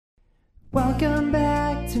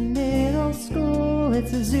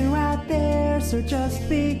it's a zoo out there, so just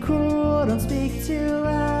be cool, don't speak too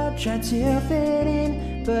loud, try to fit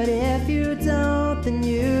in, but if you don't, then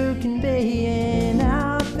you can be an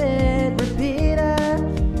outfit repeater.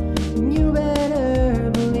 You better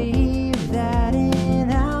believe that an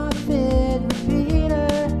outfit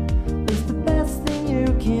repeater is the best thing you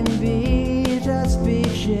can be. Just be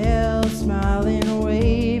chill, smile and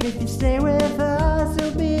wave. If you stay with us,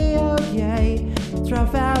 it'll be okay. It's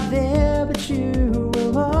rough out there, but you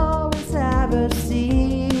will always have a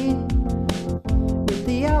seat with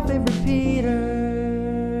the outfit repeaters.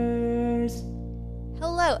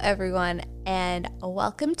 Hello, everyone, and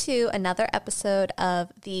welcome to another episode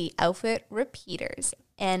of the Outfit Repeaters,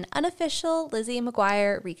 an unofficial Lizzie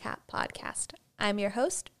McGuire recap podcast. I'm your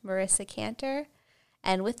host, Marisa Cantor,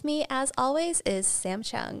 and with me, as always, is Sam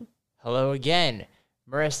Chung. Hello again.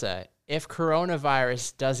 Marisa, if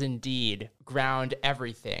coronavirus does indeed ground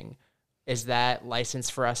everything, is that license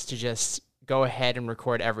for us to just go ahead and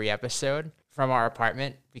record every episode from our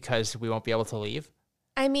apartment because we won't be able to leave?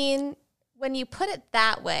 I mean, when you put it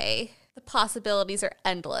that way, the possibilities are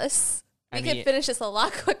endless. We could finish this a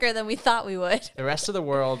lot quicker than we thought we would. The rest of the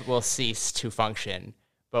world will cease to function,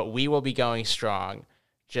 but we will be going strong,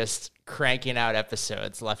 just cranking out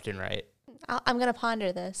episodes left and right. I'm going to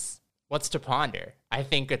ponder this. What's to ponder? I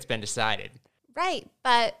think it's been decided. Right,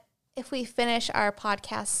 but if we finish our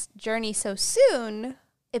podcast journey so soon,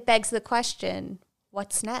 it begs the question,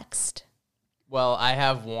 what's next? Well, I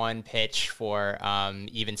have one pitch for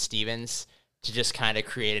Even Stevens to just kind of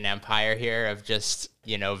create an empire here of just,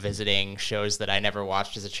 visiting shows that I never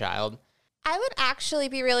watched as a child. I would actually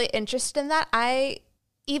be really interested in that.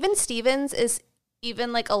 Even Stevens is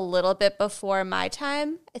even like a little bit before my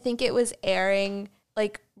time. I think it was airing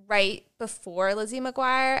like right before Lizzie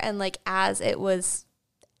McGuire, and like as it was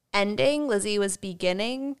ending, Lizzie was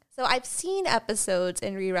beginning. So I've seen episodes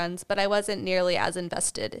and reruns, but I wasn't nearly as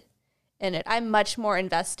invested in it. I'm much more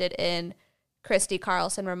invested in Christy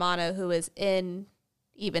Carlson Romano, who is in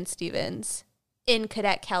Even Stevens, in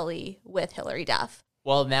Cadet Kelly with Hilary Duff.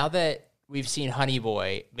 Well, now that we've seen Honey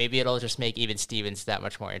Boy, maybe it'll just make Even Stevens that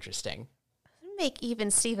much more interesting. Make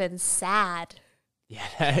Even Stevens sad. Yeah,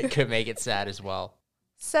 that could make it sad as well.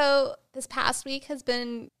 So this past week has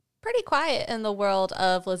been pretty quiet in the world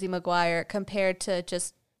of Lizzie McGuire compared to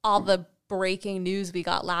just all the breaking news we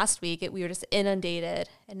got last week. We were just inundated,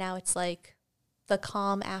 and now it's like the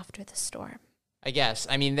calm after the storm. I guess.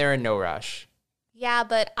 I mean, they're in no rush. Yeah,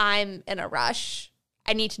 but I'm in a rush.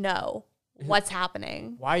 I need to know what's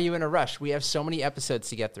happening. Why are you in a rush? We have so many episodes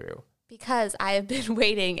to get through. Because I have been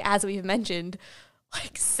waiting, as we've mentioned,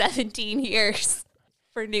 like 17 years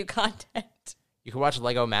for new content. You can watch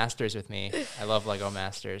Lego Masters with me. I love Lego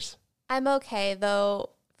Masters. I'm okay, though.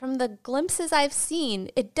 From the glimpses I've seen,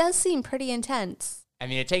 it does seem pretty intense. I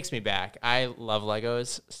mean, it takes me back. I love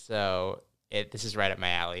Legos, so this is right up my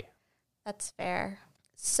alley. That's fair.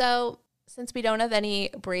 So, since we don't have any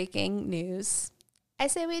breaking news, I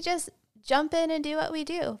say we just jump in and do what we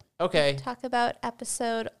do. Okay. Talk about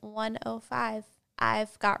episode 105.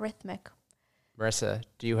 I've Got Rhythmic. Marisa,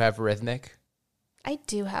 do you have Rhythmic? I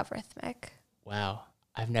do have Rhythmic. Wow.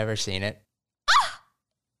 I've never seen it. Ah!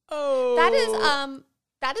 Oh.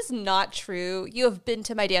 That is not true. You have been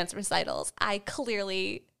to my dance recitals. I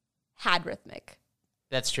clearly had Rhythmic.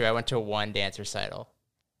 That's true. I went to one dance recital.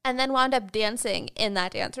 And then wound up dancing in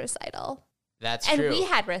that dance recital. That's true. And we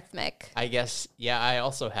had Rhythmic. I guess, yeah, I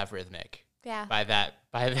also have Rhythmic. Yeah. By that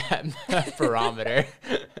barometer.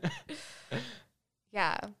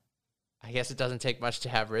 Yeah. I guess it doesn't take much to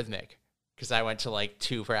have Rhythmic because I went to like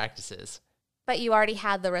 2 practices. But you already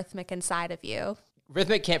had the Rhythmic inside of you.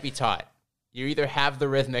 Rhythmic can't be taught. You either have the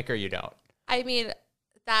Rhythmic or you don't. I mean,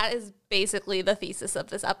 that is basically the thesis of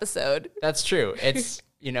this episode. That's true. It's,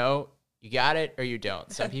 you got it or you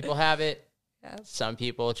don't. Some people have it. Yeah. Some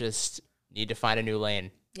people just need to find a new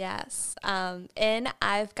lane. Yes. In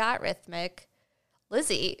I've Got Rhythmic,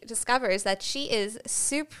 Lizzie discovers that she is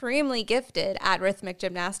supremely gifted at rhythmic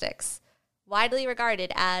gymnastics, widely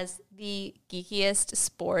regarded as the geekiest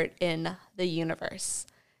sport in the universe.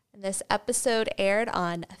 And this episode aired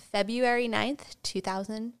on February 9th,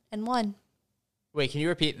 2001. Wait, can you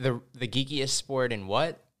repeat the geekiest sport in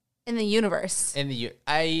what? In the universe.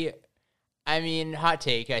 I mean, hot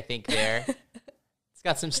take, I think there. It's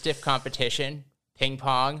got some stiff competition. Ping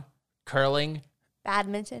pong, curling.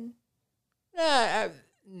 Badminton.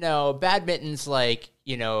 No, badminton's like,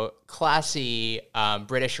 classy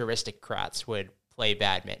British aristocrats would play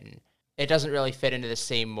badminton. It doesn't really fit into the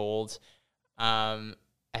same mold.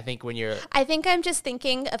 I think I'm just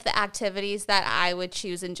thinking of the activities that I would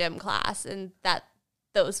choose in gym class, and that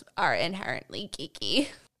those are inherently geeky.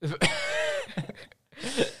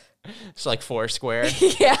 It's like Foursquare.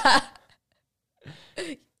 Yeah.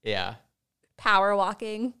 Yeah. Power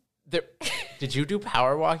walking. Did you do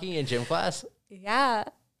power walking in gym class? Yeah.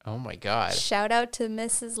 Oh my God. Shout out to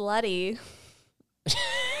Mrs. Luddy.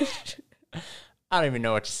 I don't even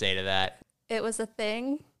know what to say to that. It was a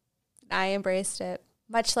thing. I embraced it.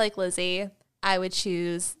 Much like Lizzie, I would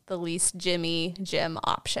choose the least gymmy gym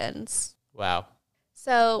options. Wow.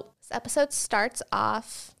 So this episode starts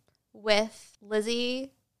off with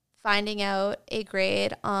Lizzie finding out a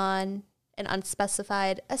grade on an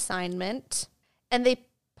unspecified assignment. And they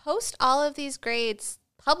post all of these grades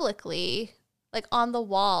publicly, like on the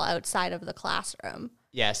wall outside of the classroom.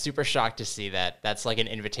 Yeah, super shocked to see that. That's like an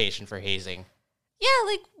invitation for hazing.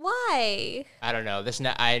 Yeah, like why? I don't know.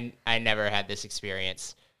 I never had this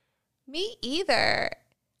experience. Me either.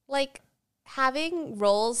 Like having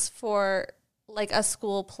roles for like a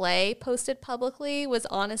school play posted publicly was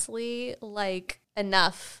honestly like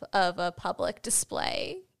enough of a public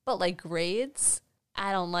display. But like grades,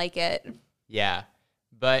 I don't like it. Yeah.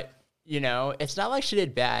 But, it's not like she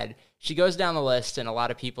did bad. She goes down the list and a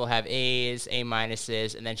lot of people have A's, A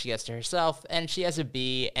minuses, and then she gets to herself and she has a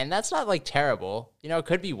B, and that's not like terrible. It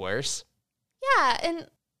could be worse. Yeah, and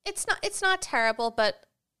it's not terrible, but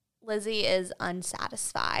Lizzie is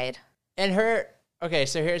unsatisfied. And okay,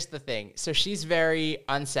 so here's the thing. So she's very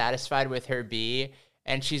unsatisfied with her B,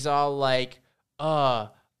 and she's all like,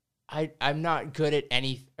 I'm not good at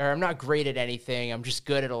I'm not great at anything. I'm just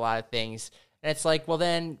good at a lot of things. And it's like, well,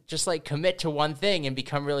 then just like commit to one thing and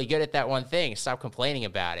become really good at that one thing. Stop complaining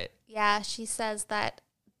about it. Yeah, she says that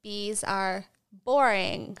B's are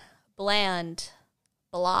boring, bland,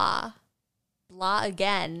 blah, blah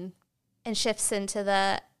again, and shifts into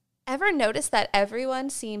the, ever notice that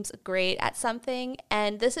everyone seems great at something?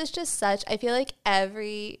 And this is just I feel like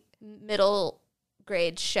every middle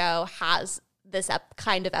grade show has this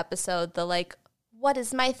kind of episode, the like, what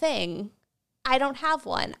is my thing? I don't have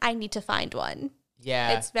one. I need to find one.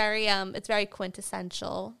 Yeah. It's very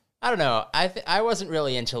quintessential. I don't know. I wasn't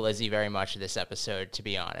really into Lizzie very much this episode, to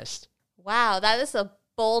be honest. Wow, that is a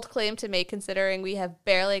bold claim to make considering we have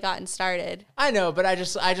barely gotten started. I know, but I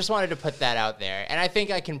just wanted to put that out there. And I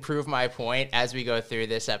think I can prove my point as we go through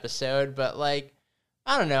this episode, but like,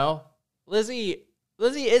 I don't know. Lizzie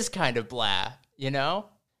is kind of blah,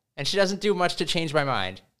 And she doesn't do much to change my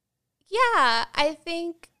mind. Yeah, I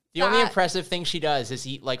think the only impressive thing she does is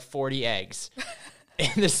eat like 40 eggs in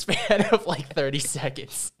the span of like 30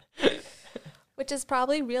 seconds. Which is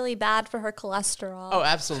probably really bad for her cholesterol. Oh,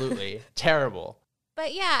 absolutely. Terrible.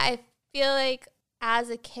 But yeah, I feel like as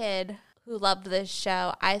a kid who loved this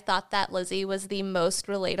show, I thought that Lizzie was the most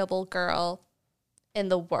relatable girl in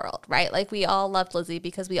the world, right? Like we all loved Lizzie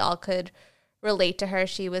because we all could relate to her.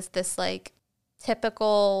 She was this like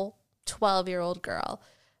typical 12-year-old girl.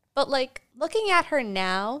 But like looking at her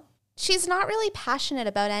now, she's not really passionate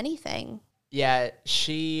about anything. Yeah,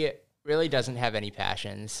 she really doesn't have any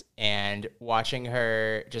passions, and watching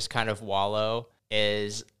her just kind of wallow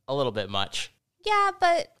is a little bit much. Yeah,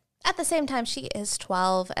 but at the same time, she is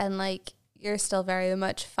 12, and like you're still very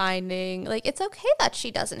much finding, like it's okay that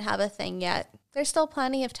she doesn't have a thing yet. There's still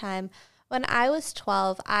plenty of time. When I was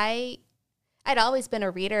 12, I'd always been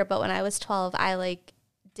a reader, but when I was 12, I like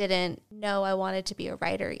didn't know I wanted to be a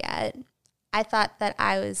writer yet. I thought that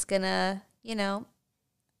I was gonna,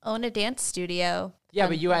 own a dance studio. Yeah,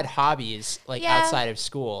 but you had hobbies like outside of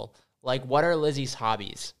school. Like, what are Lizzie's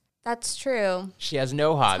hobbies? That's true. She has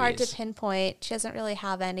no hobbies. It's hard to pinpoint. She doesn't really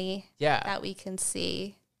have any that we can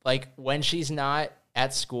see. Like, when she's not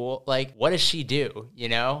at school, like, what does she do,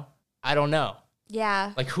 I don't know.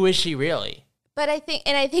 Yeah. Like, who is she really? But I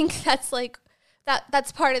think that's like,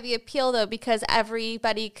 that's part of the appeal, though, because every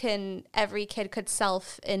kid could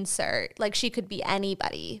self-insert. Like, she could be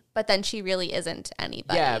anybody, but then she really isn't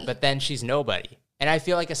anybody. Yeah, but then she's nobody. And I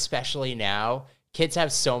feel like especially now, kids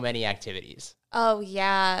have so many activities. Oh,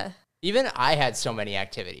 yeah. Even I had so many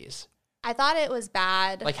activities. I thought it was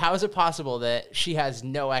bad. Like, how is it possible that she has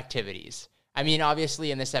no activities? I mean,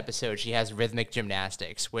 obviously in this episode, she has rhythmic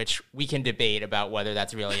gymnastics, which we can debate about whether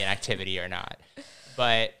that's really an activity or not.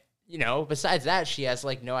 But, besides that, she has,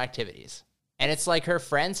 like, no activities. And it's like her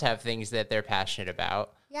friends have things that they're passionate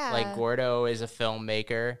about. Yeah. Like, Gordo is a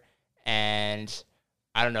filmmaker, and,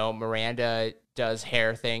 I don't know, Miranda does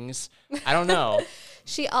hair things. I don't know.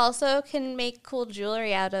 She also can make cool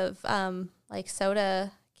jewelry out of, like,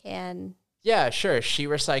 soda can. Yeah, sure. She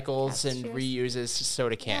recycles and reuses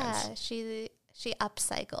soda cans. Yeah, she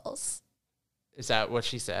upcycles. Is that what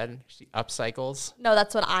she said? She upcycles? No,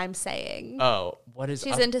 that's what I'm saying. Oh, what is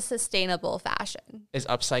She's into sustainable fashion. Is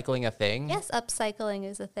upcycling a thing? Yes, upcycling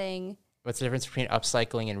is a thing. What's the difference between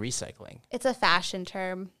upcycling and recycling? It's a fashion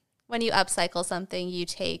term. When you upcycle something, you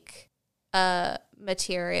take a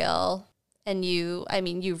material and you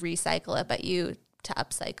recycle it, but to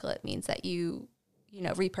upcycle it means that you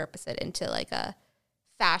repurpose it into like a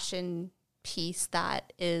fashion piece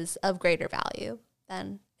that is of greater value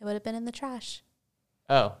than it would have been in the trash.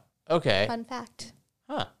 Oh, okay. Fun fact.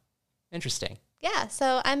 Huh. Interesting. Yeah,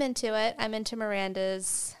 so I'm into it. I'm into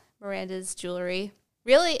Miranda's jewelry.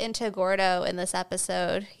 Really into Gordo in this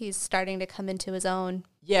episode. He's starting to come into his own.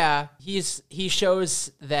 Yeah, he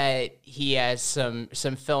shows that he has some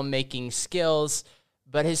filmmaking skills,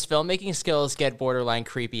 but his filmmaking skills get borderline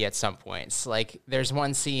creepy at some points. Like, there's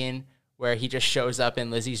one scene where he just shows up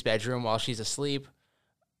in Lizzie's bedroom while she's asleep.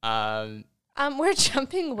 We're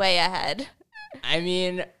jumping way ahead. I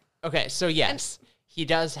mean, okay, so yes, he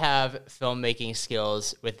does have filmmaking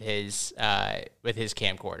skills with his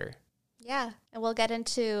camcorder. Yeah, and we'll get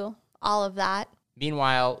into all of that.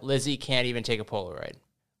 Meanwhile, Lizzie can't even take a Polaroid,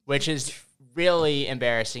 which is really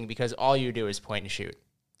embarrassing because all you do is point and shoot.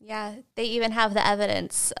 Yeah, they even have the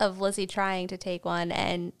evidence of Lizzie trying to take one,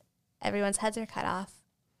 and everyone's heads are cut off.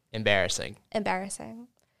 Embarrassing.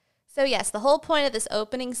 So yes, the whole point of this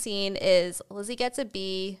opening scene is Lizzie gets a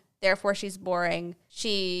B, therefore she's boring.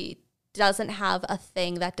 She doesn't have a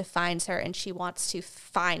thing that defines her, and she wants to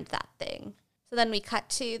find that thing. So then we cut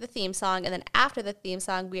to the theme song, and then after the theme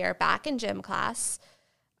song, we are back in gym class.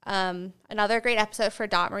 Another great episode for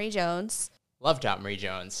Dot Marie Jones. Love Dot Marie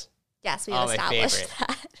Jones. Yes, we've established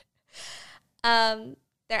that.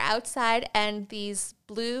 They're outside, and these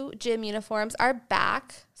blue gym uniforms are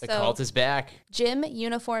back. The cult is back. Gym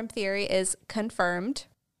uniform theory is confirmed.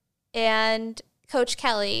 And Coach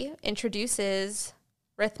Kelly introduces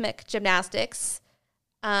rhythmic gymnastics,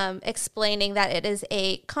 explaining that it is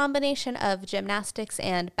a combination of gymnastics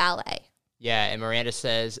and ballet. Yeah, and Miranda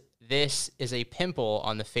says, this is a pimple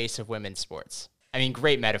on the face of women's sports. I mean,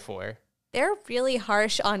 great metaphor. They're really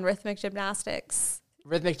harsh on rhythmic gymnastics.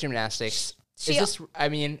 Rhythmic gymnastics. Is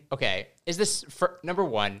this, for number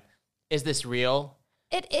one, is this real?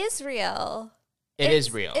 It is real. It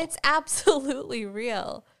is real. It's absolutely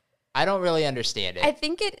real. I don't really understand it. I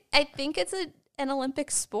think it's an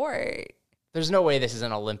Olympic sport. There's no way this is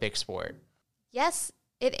an Olympic sport. Yes,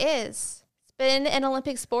 it is. It's been an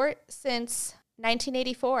Olympic sport since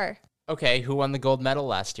 1984. Okay, who won the gold medal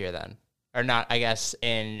last year then? Or not, I guess,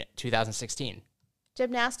 in 2016.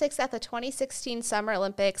 Gymnastics at the 2016 Summer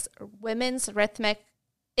Olympics, women's rhythmic,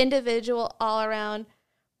 individual all-around,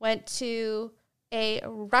 went to a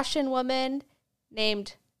Russian woman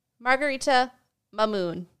named Margarita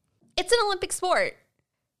Mamun. It's an Olympic sport.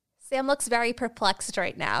 Sam looks very perplexed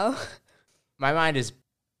right now. My mind is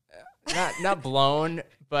not blown,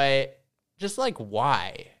 but just like,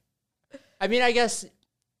 why? I mean, I guess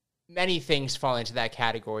many things fall into that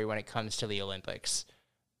category when it comes to the Olympics.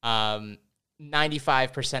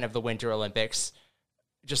 95% of the Winter Olympics,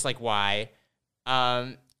 just like, why?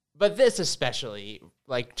 But this especially,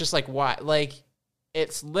 like, just like, why? Like,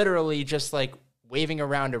 it's literally just like waving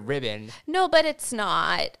around a ribbon. No, but it's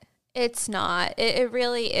not. It's not. It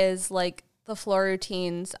really is like the floor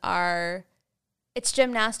routines are, it's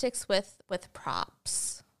gymnastics with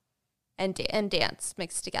props and dance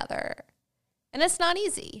mixed together. And it's not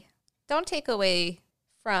easy. Don't take away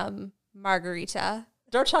from Margarita.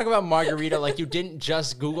 Don't talk about Margarita like you didn't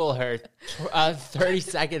just Google her 30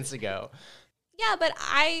 seconds ago. Yeah, but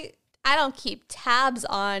I don't keep tabs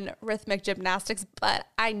on rhythmic gymnastics, but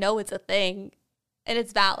I know it's a thing and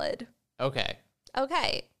it's valid. Okay.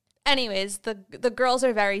 Anyways, the girls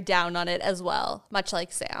are very down on it as well, much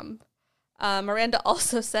like Sam. Miranda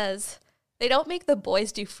also says they don't make the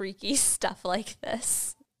boys do freaky stuff like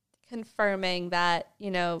this, confirming that, we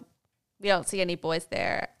don't see any boys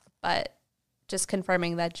there, but just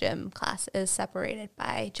confirming that gym class is separated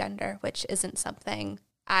by gender, which isn't something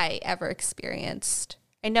I ever experienced.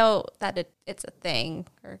 I know that it's a thing,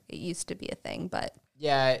 or it used to be a thing, but...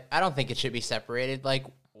 Yeah, I don't think it should be separated. Like,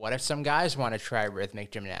 what if some guys want to try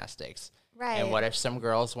rhythmic gymnastics? Right. And what if some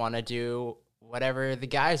girls want to do whatever the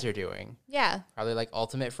guys are doing? Yeah. Probably like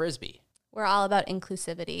ultimate frisbee. We're all about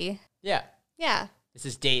inclusivity. Yeah. Yeah. This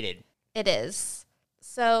is dated. It is.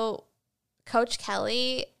 So Coach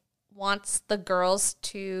Kelly wants the girls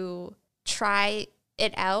to try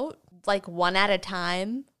it out, like one at a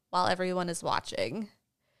time, while everyone is watching,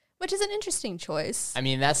 which is an interesting choice. I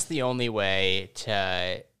mean, that's the only way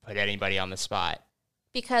to put anybody on the spot.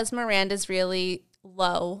 Because Miranda's really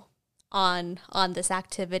low on this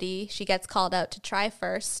activity. She gets called out to try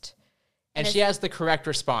first. And she has the correct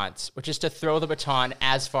response, which is to throw the baton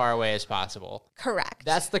as far away as possible. Correct.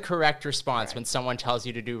 That's the correct response when someone tells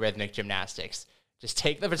you to do rhythmic gymnastics. Just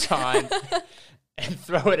take the baton and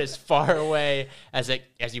throw it as far away as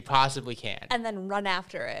you possibly can. And then run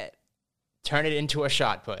after it. Turn it into a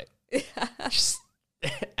shot put. Just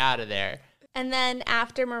out of there. And then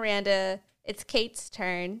after Miranda, it's Kate's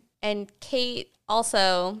turn. And Kate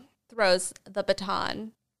also throws the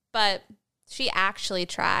baton. But she actually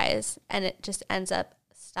tries, and it just ends up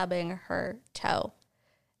stubbing her toe.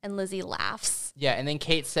 And Lizzie laughs. Yeah, and then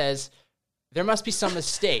Kate says, there must be some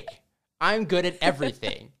mistake. I'm good at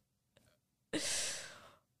everything.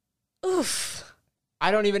 Oof.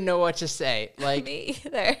 I don't even know what to say. Like, me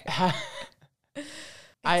either.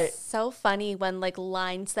 It's so funny when like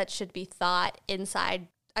lines that should be thought inside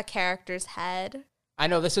a character's head. I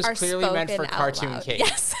know this was clearly meant for cartoon Kate.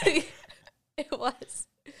 Yes, it was.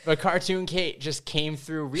 But cartoon Kate just came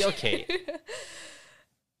through real Kate.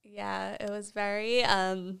 Yeah, it was very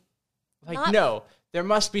no, there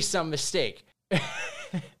must be some mistake.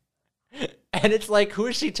 And it's like, who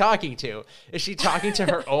is she talking to? Is she talking to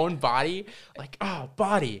her own body? Like, oh,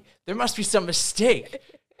 body, there must be some mistake.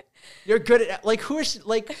 You're good at, like, who is she,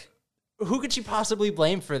 like, who could she possibly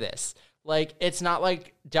blame for this? Like, it's not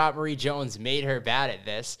like Dot Marie Jones made her bad at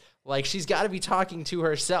this. Like, she's got to be talking to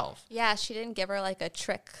herself. Yeah, she didn't give her like a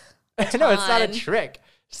trick. No, it's not a trick.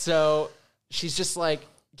 So she's just like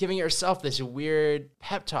giving herself this weird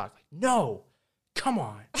pep talk. Like, no, come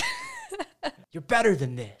on. You're better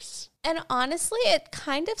than this. And honestly, it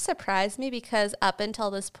kind of surprised me because up until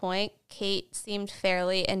this point, Kate seemed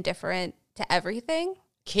fairly indifferent to everything.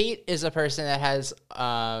 Kate is a person that has,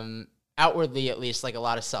 outwardly at least, like a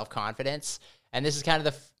lot of self-confidence. And this is kind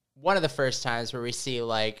of one of the first times where we see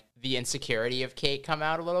like the insecurity of Kate come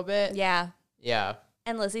out a little bit. Yeah. Yeah.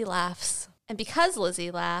 And Lizzie laughs. And because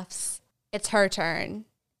Lizzie laughs, it's her turn.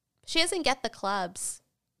 She doesn't get the clubs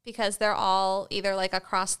because they're all either like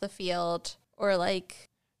across the field or like...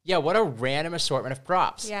 Yeah, what a random assortment of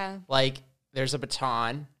props. Yeah. Like, there's a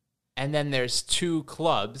baton, and then there's 2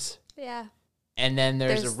 clubs. Yeah. And then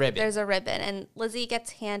there's a ribbon. There's a ribbon. And Lizzie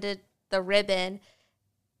gets handed the ribbon.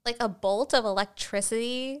 Like a bolt of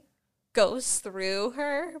electricity goes through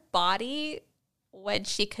her body when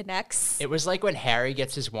she connects. It was like when Harry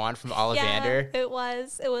gets his wand from Ollivander. Yeah, it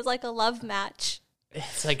was. It was like a love match.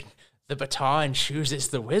 It's like the baton chooses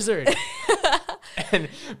the wizard. And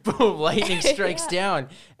boom, lightning strikes down.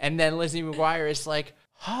 And then Lizzie McGuire is like,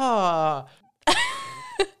 I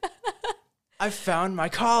found my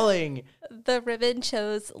calling. The ribbon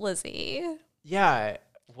chose Lizzie. Yeah.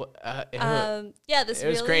 This it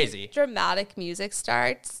was really crazy. Dramatic music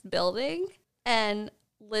starts building, and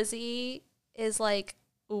Lizzie is like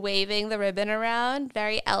waving the ribbon around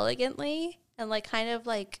very elegantly and like kind of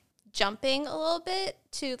like jumping a little bit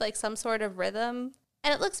to like some sort of rhythm,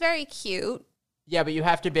 and it looks very cute. Yeah, but you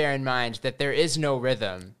have to bear in mind that there is no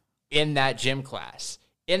rhythm in that gym class.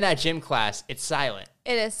 In that gym class, it's silent.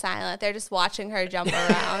 It is silent. They're just watching her jump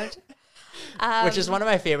around. Which is one of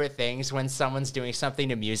my favorite things when someone's doing something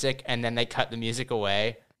to music and then they cut the music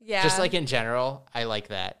away. Yeah. Just like in general, I like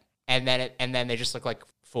that. And then they just look like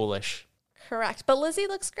foolish. Correct. But Lizzie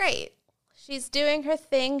looks great. She's doing her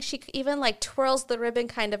thing. She even like twirls the ribbon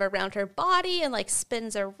kind of around her body and like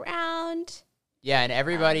spins around. Yeah, and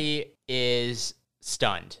everybody is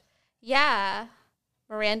stunned. Yeah.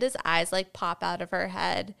 Miranda's eyes like pop out of her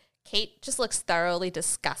head. Kate just looks thoroughly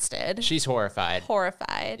disgusted. She's horrified.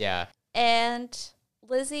 Horrified. Yeah. And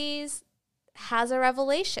Lizzie's has a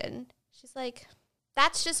revelation. She's like,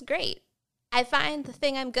 that's just great. I find the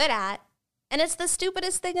thing I'm good at, and it's the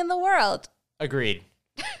stupidest thing in the world. Agreed.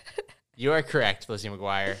 You are correct, Lizzie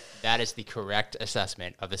McGuire. That is the correct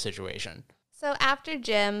assessment of the situation. So after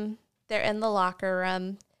gym, they're in the locker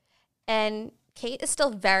room, and Kate is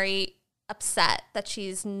still very upset that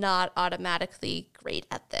she's not automatically great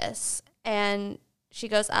at this. And she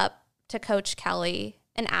goes up to Coach Kelly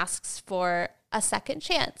and asks for a second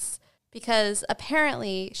chance because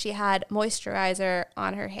apparently she had moisturizer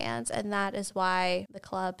on her hands, and that is why the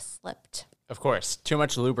club slipped. Of course. Too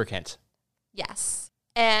much lubricant. Yes.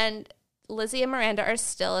 And Lizzie and Miranda are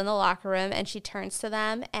still in the locker room, and she turns to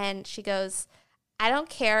them and she goes, I don't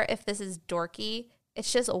care if this is dorky.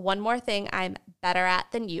 It's just one more thing I'm better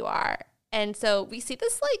at than you are. And so we see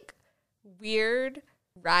this like weird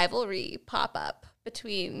rivalry pop up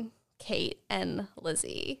between Kate and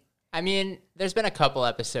Lizzie. I mean, there's been a couple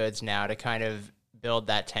episodes now to kind of build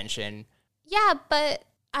that tension. Yeah, but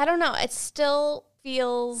I don't know. It still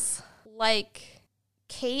feels like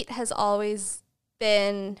Kate has always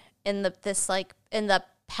been in the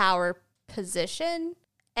power position.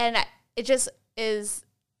 And it just is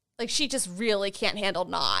like she just really can't handle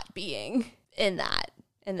not being in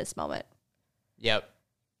this moment. Yep.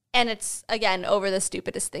 And it's, again, over the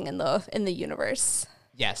stupidest thing in the universe.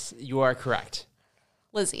 Yes, you are correct.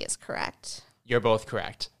 Lizzie is correct. You're both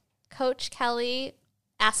correct. Coach Kelly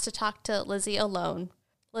asked to talk to Lizzie alone.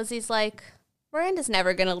 Lizzie's like, Miranda's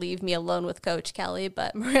never going to leave me alone with Coach Kelly,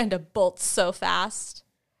 but Miranda bolts so fast.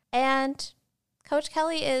 And Coach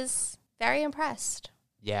Kelly is very impressed.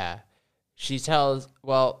 Yeah. She tells,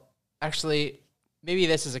 well, actually, maybe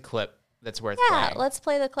this is a clip that's worth playing. Yeah, let's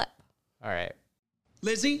play the clip. All right.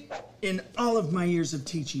 Lizzie, in all of my years of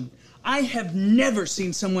teaching, I have never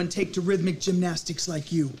seen someone take to rhythmic gymnastics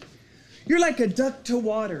like you. You're like a duck to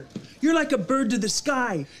water. You're like a bird to the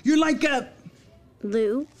sky. You're like a...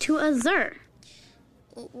 Lou to a Zer.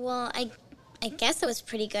 Well, I guess it was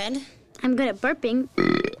pretty good. I'm good at burping.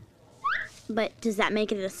 But does that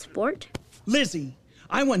make it a sport? Lizzie,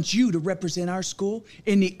 I want you to represent our school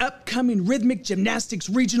in the upcoming rhythmic gymnastics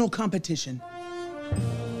regional competition.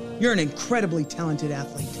 You're an incredibly talented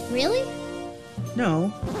athlete. Really?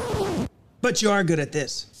 No, but you are good at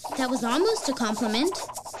this. That was almost a compliment.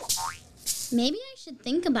 Maybe I should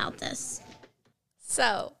think about this.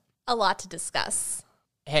 So, a lot to discuss.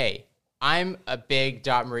 Hey, I'm a big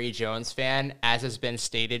Marie Jones fan, as has been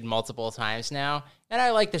stated multiple times now, and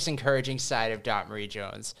I like this encouraging side of Marie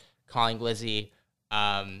Jones, calling Lizzie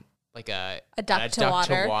like a duck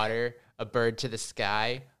to water, a bird to the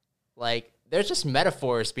sky. Like, there's just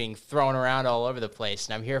metaphors being thrown around all over the place,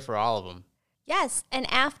 and I'm here for all of them. Yes, and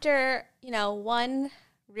after, one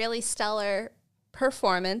really stellar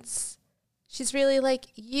performance, she's really like,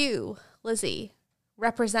 you, Lizzie,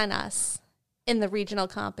 represent us in the regional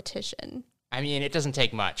competition. I mean, it doesn't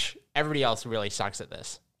take much. Everybody else really sucks at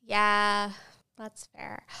this. Yeah, that's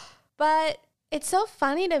fair. But it's so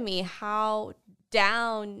funny to me how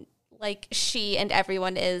down, she and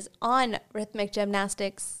everyone is on rhythmic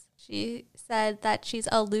gymnastics. She said that she's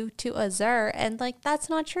a Lou to a Zer, and, that's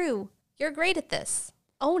not true. You're great at this.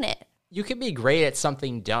 Own it. You can be great at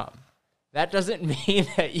something dumb. That doesn't mean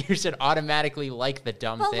that you should automatically like the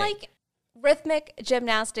dumb thing. But, rhythmic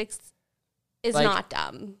gymnastics is not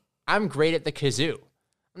dumb. I'm great at the kazoo.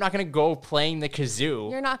 I'm not going to go playing the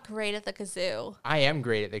kazoo. You're not great at the kazoo. I am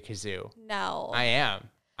great at the kazoo. No. I am.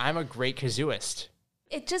 I'm a great kazooist.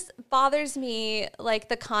 It just bothers me,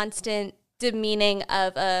 the constant demeaning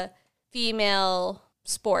of a female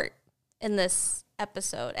sport in this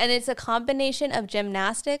episode. And it's a combination of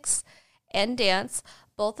gymnastics and dance,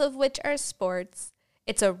 both of which are sports.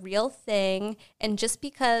 It's a real thing. And just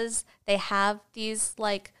because they have these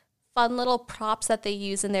fun little props that they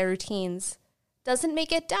use in their routines doesn't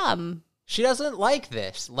make it dumb. She doesn't like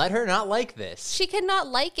this. Let her not like this. She cannot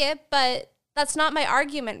like it, but that's not my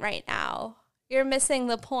argument right now. You're missing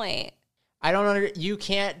the point. I don't know. You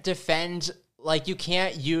can't defend, you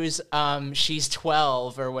can't use she's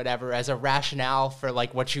 12 or whatever as a rationale for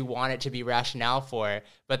what you want it to be rationale for.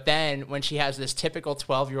 But then when she has this typical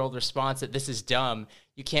 12-year-old response that this is dumb,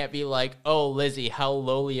 you can't be like, oh, Lizzie, how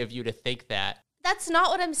lowly of you to think that. That's not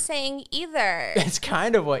what I'm saying either. It's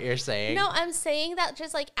kind of what you're saying. No, I'm saying that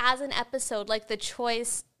just as an episode, the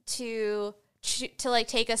choice to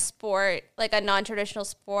take a sport, a non-traditional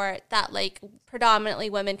sport that predominantly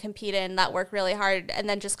women compete in that work really hard, and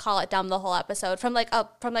then just call it dumb the whole episode from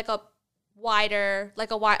a wider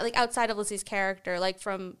outside of Lizzie's character,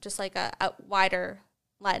 from just a wider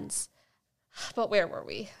lens. But where were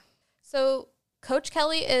we? So Coach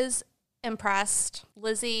Kelly is impressed.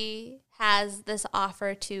 Lizzie has this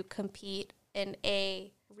offer to compete in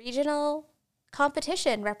a regional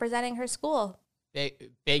competition representing her school.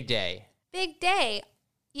 Big day. Big day.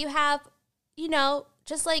 You have,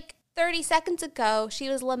 just 30 seconds ago, she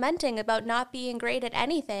was lamenting about not being great at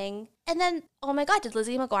anything. And then, oh my God, did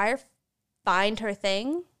Lizzie McGuire find her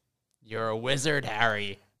thing? You're a wizard,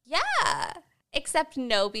 Harry. Yeah. Except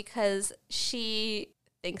no, because she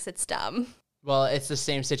thinks it's dumb. Well, it's the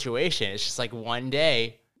same situation. It's just one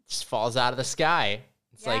day, just falls out of the sky.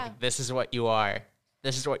 It's this is what you are.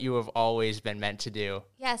 This is what you have always been meant to do.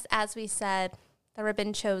 Yes, as we said, the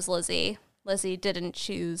ribbon chose Lizzie. Lizzie didn't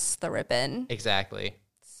choose the ribbon. Exactly.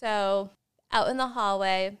 So out in the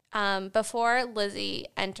hallway, before Lizzie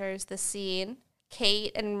enters the scene,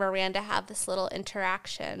 Kate and Miranda have this little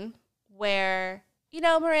interaction where,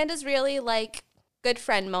 Miranda's really good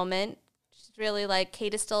friend moment. She's really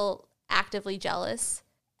Kate is still actively jealous.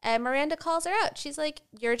 And Miranda calls her out. She's like,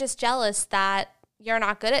 you're just jealous that you're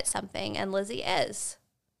not good at something, and Lizzie is.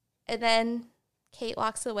 And then Kate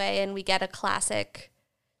walks away, and we get a classic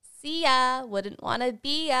See ya, wouldn't want to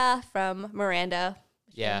be ya from Miranda.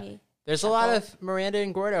 Yeah. There's a lot of Miranda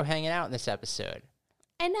and Gordo hanging out in this episode.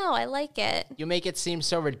 I know, I like it. You make it seem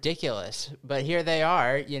so ridiculous, but here they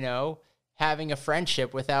are, you know, having a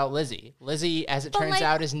friendship without Lizzie. Lizzie, as it turns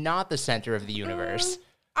out, is not the center of the universe.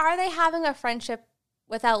 Are they having a friendship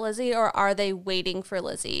without Lizzie, or are they waiting for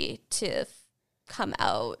Lizzie to come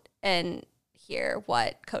out and hear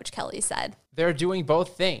what Coach Kelly said? They're doing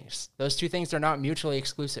both things. Those two things are not mutually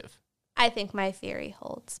exclusive. I think my theory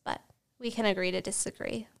holds, but we can agree to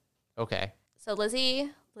disagree. Okay. So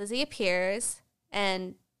Lizzie appears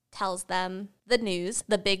and tells them the news,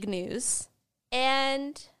 the big news.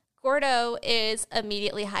 And Gordo is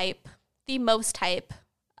immediately hype, the most hype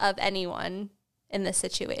of anyone in this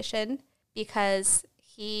situation, because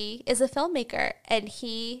he is a filmmaker and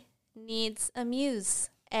he needs a muse.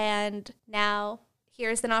 And now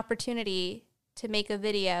here's an opportunity to make a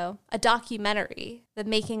video, a documentary, The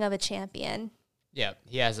Making of a Champion. Yeah,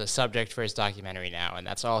 he has a subject for his documentary now, and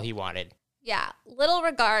that's all he wanted. Yeah, little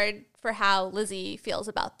regard for how Lizzie feels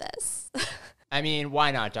about this. I mean,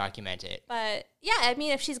 why not document it? But yeah, I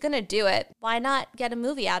mean, if she's going to do it, why not get a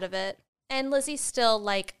movie out of it? And Lizzie's still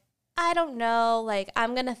like, I don't know, like,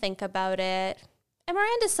 I'm going to think about it. And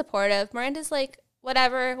Miranda's supportive. Miranda's like,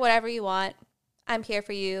 whatever you want. I'm here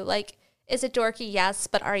for you. Like, is it dorky? Yes.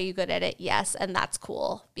 But are you good at it? Yes. And that's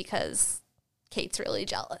cool because Kate's really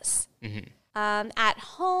jealous. Mm-hmm. At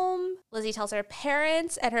home, Lizzie tells her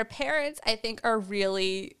parents, and her parents, I think, are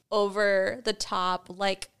really over the top.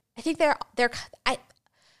 Like, I think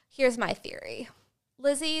here's my theory.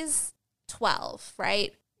 Lizzie's 12,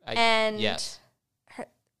 right? Yes. Her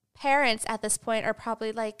parents at this point are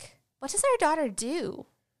probably like, what does our daughter do?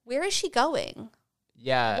 Where is she going?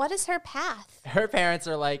 Yeah. What is her path? Her parents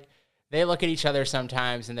are like, they look at each other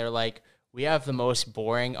sometimes and they're like, we have the most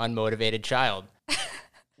boring, unmotivated child.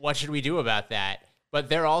 What should we do about that? But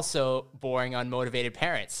they're also boring, unmotivated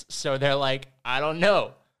parents. So they're like, I don't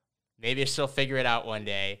know. Maybe she'll figure it out one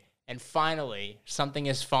day. And finally, something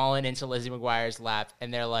has fallen into Lizzie McGuire's lap,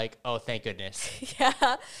 and they're like, oh, thank goodness.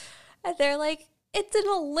 Yeah. And they're like, it's an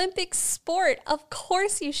Olympic sport. Of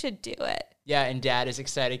course you should do it. Yeah, and Dad is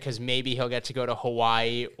excited because maybe he'll get to go to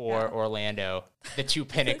Hawaii or Orlando, the two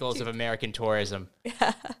pinnacles of American tourism.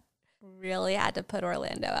 Yeah. Really had to put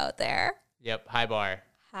Orlando out there. Yep, high bar.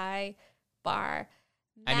 High bar.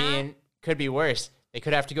 I mean, could be worse. They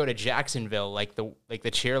could have to go to Jacksonville, like the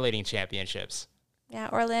cheerleading championships. Yeah,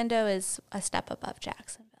 Orlando is a step above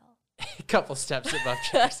Jacksonville. A couple steps above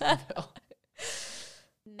Jacksonville.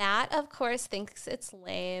 Matt, of course, thinks it's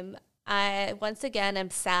lame. I, once again, am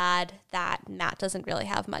sad that Matt doesn't really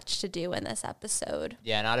have much to do in this episode.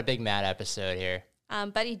 Yeah, not a big Matt episode here.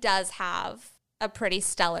 But he does have a pretty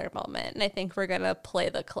stellar moment, and I think we're going to play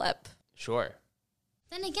the clip. Sure.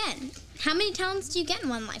 Then again, how many talents do you get in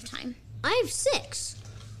one lifetime? I have 6.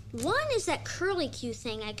 1 is that curly-Q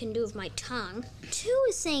thing I can do with my tongue. 2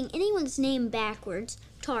 is saying anyone's name backwards,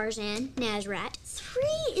 Tarzan, Nazrat. 3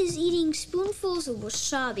 is eating spoonfuls of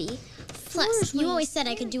wasabi. Plus, you always said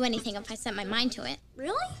I could do anything if I set my mind to it.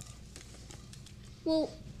 Really?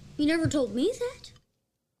 Well, you never told me that.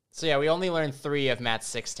 So yeah, we only learned 3 of Matt's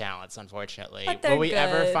 6 talents, unfortunately. But they're Will we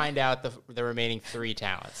ever good. find out the remaining 3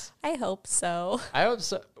 talents? I hope so. I hope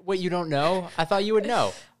so. Wait, you don't know? I thought you would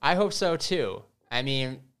know. I hope so too. I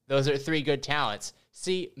mean, those are 3 good talents.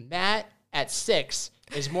 See, Matt at 6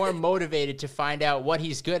 is more motivated to find out what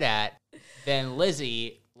he's good at than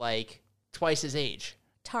Lizzie, like, twice his age.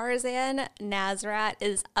 Tarzan Nazrat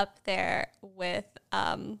is up there with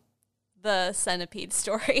the centipede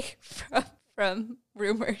story from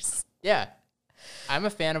Rumors. Yeah. I'm a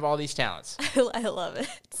fan of all these talents. I love it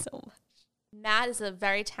so much. Matt is a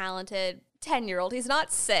very talented 10-year-old. He's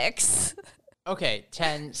not 6. Okay,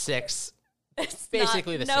 10, 6. It's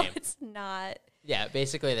basically the No, same. it's not. Yeah,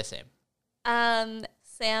 basically the same.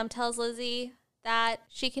 Sam tells Lizzie that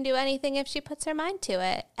she can do anything if she puts her mind to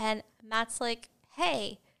it. And Matt's like,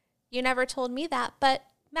 hey, you never told me that, but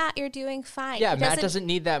Matt, you're doing fine. Yeah, He Matt doesn't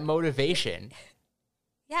need that motivation.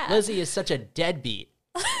 Yeah. Lizzie is such a deadbeat.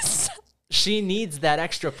 She needs that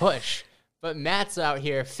extra push. But Matt's out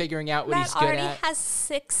here figuring out what he's Matt good already at. has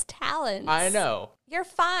 6 talents. I know. You're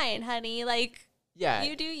fine, honey. Like, Yeah.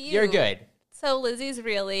 you do you. You're good. So Lizzie's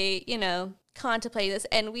really, contemplating this.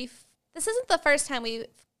 And this isn't the first time we've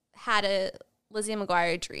had a Lizzie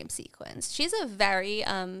McGuire dream sequence. She's a very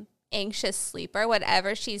anxious sleeper.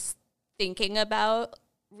 Whatever she's thinking about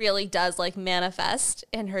really does manifest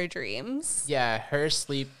in her dreams. Yeah, her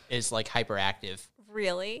sleep is hyperactive.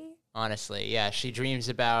 Really? Honestly, yeah. She dreams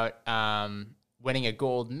about winning a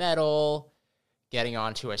gold medal, getting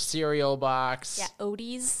onto a cereal box. Yeah,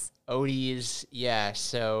 Odie's. Odie's, yeah.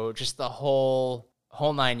 So just the whole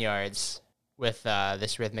 9 yards with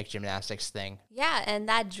this rhythmic gymnastics thing. Yeah, and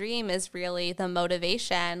that dream is really the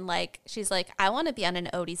motivation. Like, she's like, I want to be on an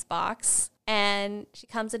Odie's box. And she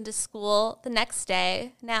comes into school the next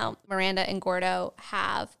day. Now, Miranda and Gordo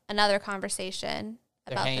have another conversation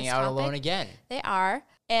They're about hanging this out topic. alone again. They are.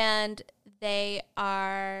 And they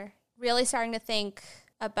are really starting to think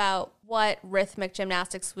about what rhythmic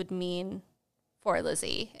gymnastics would mean for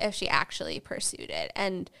Lizzie if she actually pursued it.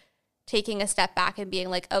 And taking a step back and being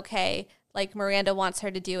like, okay, like Miranda wants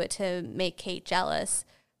her to do it to make Kate jealous.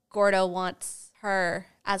 Gordo wants her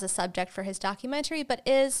as a subject for his documentary, but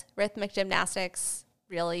is rhythmic gymnastics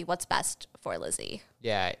really what's best for Lizzie?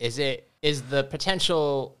 Yeah, is the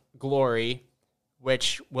potential glory,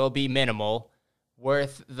 which will be minimal,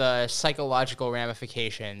 worth the psychological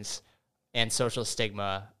ramifications and social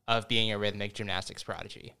stigma of being a rhythmic gymnastics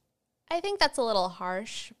prodigy? I think that's a little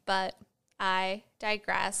harsh, but I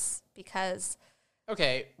digress because...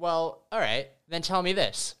 Okay, well, all right. Then tell me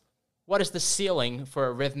this. What is the ceiling for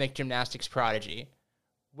a rhythmic gymnastics prodigy?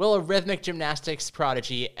 Will a rhythmic gymnastics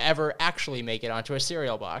prodigy ever actually make it onto a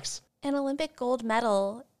cereal box? An Olympic gold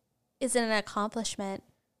medal is an accomplishment,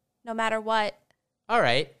 no matter what. All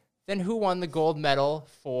right. Then who won the gold medal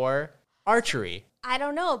for archery? I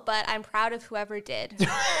don't know, but I'm proud of whoever did.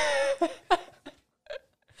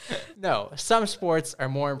 No, some sports are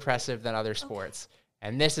more impressive than other sports,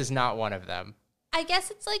 and this is not one of them. I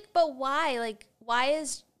guess it's like, but why? Like, why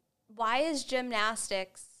is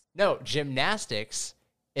gymnastics? No, gymnastics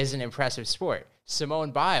is an impressive sport.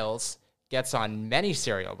 Simone Biles gets on many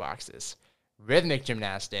cereal boxes. Rhythmic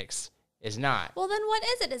gymnastics is not. Well, then what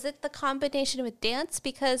is it? Is it the combination with dance?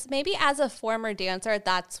 Because maybe as a former dancer,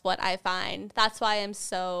 that's what I find. That's why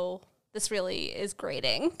this really is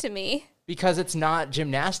grating to me. Because it's not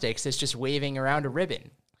gymnastics, it's just waving around a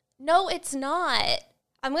ribbon. No, it's not.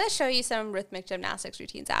 I'm going to show you some rhythmic gymnastics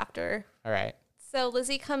routines after. All right. So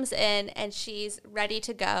Lizzie comes in and she's ready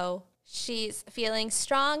to go. She's feeling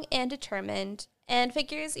strong and determined and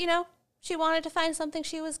figures, she wanted to find something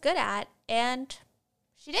she was good at, and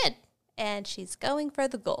she did. And she's going for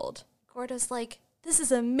the gold. Gordo's like, this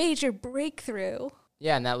is a major breakthrough.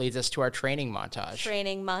 Yeah, and that leads us to our training montage.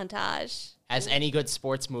 Training montage. As any good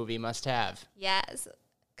sports movie must have. Yes.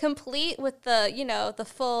 Complete with the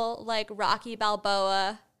full, like, Rocky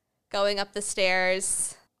Balboa going up the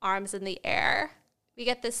stairs, arms in the air. We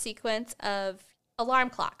get this sequence of alarm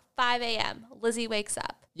clock, 5 a.m. Lizzie wakes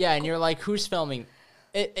up. Yeah, and you're like, who's filming?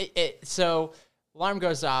 So alarm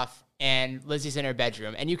goes off, and Lizzie's in her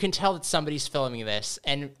bedroom, and you can tell that somebody's filming this,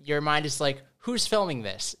 and your mind is like, who's filming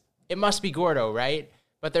this? It must be Gordo, right?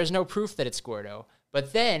 But there's no proof that it's Gordo.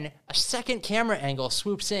 But then a second camera angle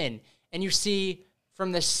swoops in, and you see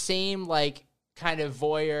from the same, like, kind of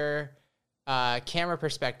voyeur camera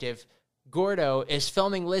perspective, Gordo is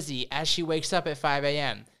filming Lizzie as she wakes up at 5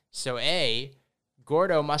 a.m. So A,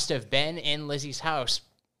 Gordo must have been in Lizzie's house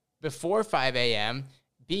before 5 a.m.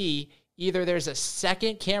 B, either there's a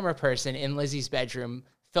second camera person in Lizzie's bedroom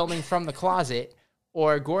filming from the closet,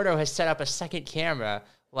 or Gordo has set up a second camera.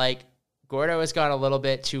 Like, Gordo has gone a little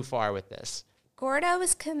bit too far with this. Gordo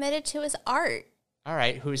is committed to his art. All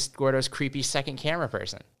right, who's Gordo's creepy second camera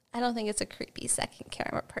person? I don't think it's a creepy second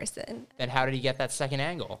camera person. Then how did he get that second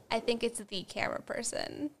angle? I think it's the camera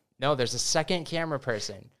person. No, there's a second camera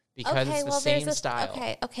person because it's the same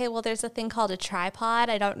style. Okay, well, there's a thing called a tripod.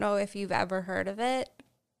 I don't know if you've ever heard of it.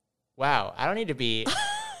 Wow, I don't need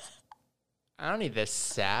this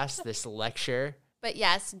sass, this lecture. But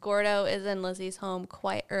yes, Gordo is in Lizzie's home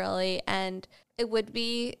quite early, and it would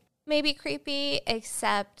be maybe creepy,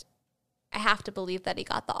 except I have to believe that he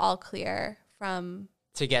got the all clear from...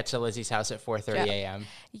 To get to Lizzie's house at 4:30 a.m.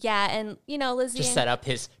 Yeah, and, Lizzie... Just set up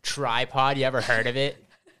his tripod. You ever heard of it?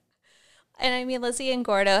 And I mean, Lizzie and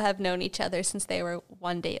Gordo have known each other since they were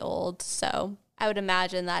 1 day old, so I would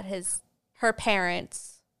imagine that her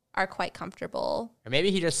parents are quite comfortable. Or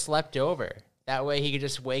maybe he just slept over. That way he could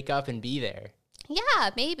just wake up and be there. Yeah,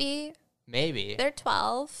 maybe. Maybe. They're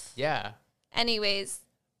 12. Yeah. Anyways,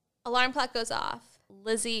 alarm clock goes off.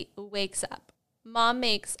 Lizzie wakes up. Mom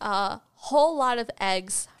makes a whole lot of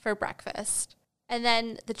eggs for breakfast. And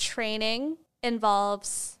then the training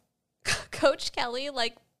involves Coach Kelly,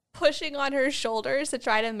 like, pushing on her shoulders to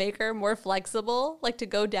try to make her more flexible, like to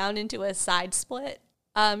go down into a side split.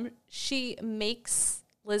 She makes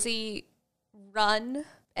Lizzie run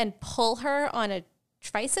and pull her on a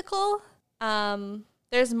tricycle.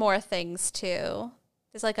 There's more things too.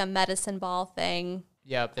 There's like a medicine ball thing.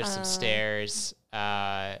 Yep, there's some stairs.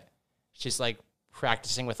 She's like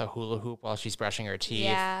practicing with a hula hoop while she's brushing her teeth.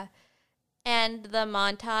 Yeah. And the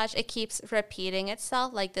montage, it keeps repeating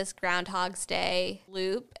itself like this Groundhog's Day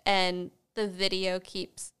loop, and the video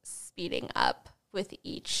keeps speeding up with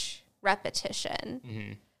each repetition.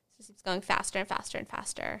 Mm-hmm. So it keeps going faster and faster and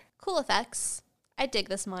faster. Cool effects. I dig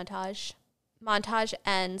this montage. Montage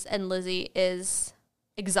ends and Lizzie is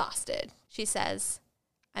exhausted. She says,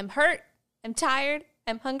 "I'm hurt, I'm tired,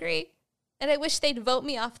 I'm hungry, and I wish they'd vote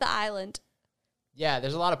me off the island." Yeah,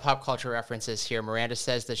 there's a lot of pop culture references here. Miranda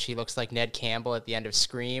says that she looks like Ned Campbell at the end of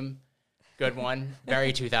Scream. Good one.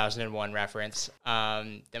 Very 2001 reference.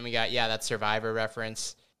 Then we got, that Survivor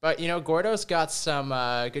reference. But, Gordo's got some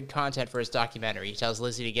good content for his documentary. He tells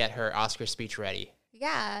Lizzie to get her Oscar speech ready.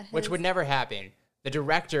 Yeah. Which would never happen. The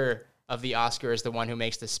director of the Oscar is the one who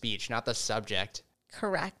makes the speech, not the subject.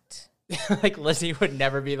 Correct. Like, Lizzie would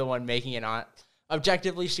never be the one making an...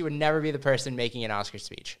 Objectively, she would never be the person making an Oscar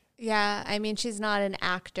speech. Yeah, I mean, she's not an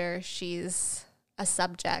actor. She's a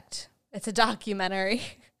subject. It's a documentary.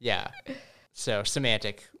 Yeah. So,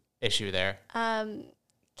 semantic issue there.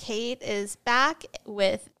 Kate is back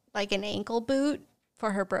with, like, an ankle boot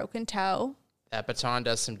for her broken toe. That baton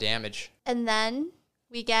does some damage. And then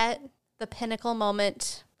we get the pinnacle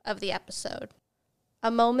moment of the episode.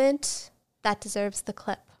 A moment that deserves the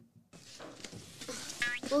clip.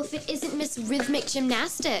 Well, if it isn't Miss Rhythmic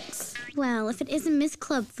Gymnastics. Well, if it isn't Miss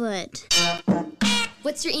Clubfoot.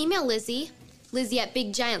 What's your email, Lizzie?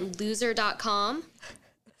 Lizzie@biggiantloser.com.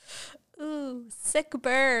 Ooh, sick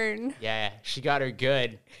burn. Yeah, she got her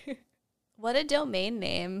good. What a domain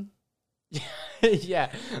name. Yeah,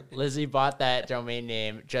 Lizzie bought that domain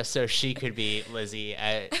name just so she could be Lizzie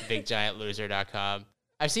at biggiantloser.com.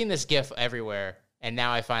 I've seen this GIF everywhere, and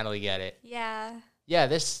now I finally get it. Yeah. Yeah,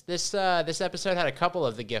 this episode had a couple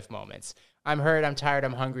of the GIF moments. I'm hurt, I'm tired,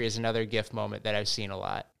 I'm hungry is another GIF moment that I've seen a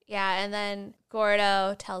lot. Yeah, and then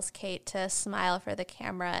Gordo tells Kate to smile for the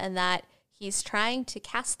camera and that he's trying to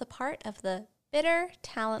cast the part of the bitter,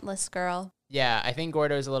 talentless girl. Yeah, I think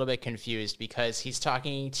Gordo's a little bit confused because he's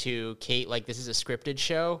talking to Kate like this is a scripted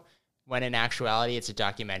show, when in actuality it's a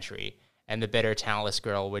documentary, and the bitter, talentless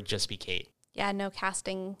girl would just be Kate. Yeah, no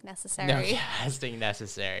casting necessary. No casting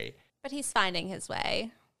necessary. But he's finding his way.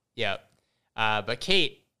 Yep. But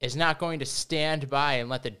Kate is not going to stand by and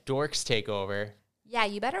let the dorks take over. Yeah,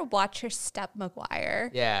 you better watch your step, McGuire.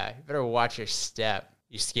 Yeah, you better watch your step.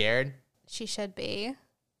 You scared? She should be.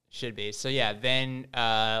 Should be. So yeah, then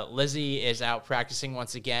Lizzie is out practicing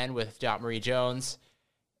once again with Dot Marie Jones,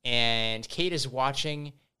 and Kate is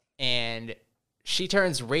watching, and she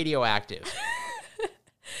turns radioactive.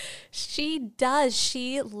 She does.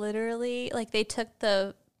 She literally, like, they took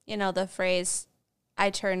the phrase, "I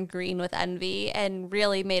turn green with envy," and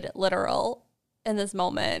really made it literal in this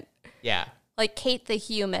moment. Yeah. Like, Kate the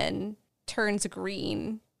human turns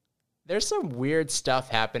green. There's some weird stuff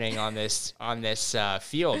happening on this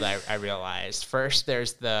field, I realized. First,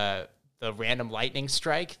 there's the random lightning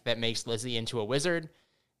strike that makes Lizzie into a wizard,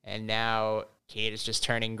 and now Kate is just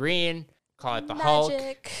turning green. Call it the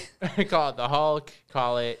Magic. Hulk. Call it the Hulk.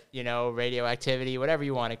 Call it, radioactivity, whatever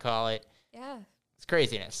you want to call it. Yeah. It's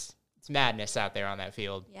craziness. It's madness out there on that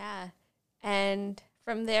field. Yeah. And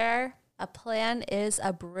from there, a plan is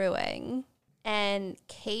a brewing. And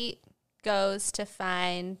Kate goes to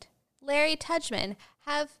find Larry Tudgman.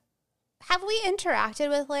 Have we interacted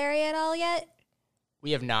with Larry at all yet?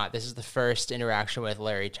 We have not. This is the first interaction with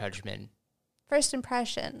Larry Tudgman. First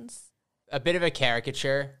impressions. A bit of a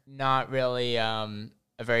caricature. Not really a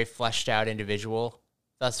very fleshed out individual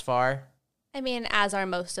thus far. I mean, as are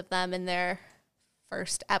most of them in their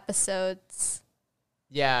first episodes.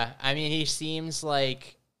 Yeah, I mean, he seems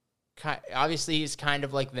like, obviously he's kind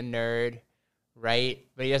of like the nerd, right?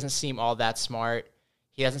 But he doesn't seem all that smart.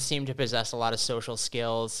 He doesn't seem to possess a lot of social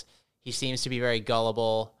skills. He seems to be very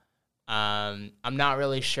gullible. I'm not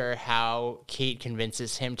really sure how Kate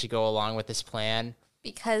convinces him to go along with this plan.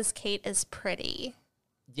 Because Kate is pretty.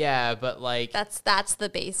 Yeah, but like... That's the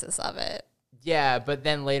basis of it. Yeah, but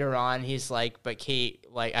then later on, he's like, but Kate,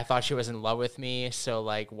 like, I thought she was in love with me, so,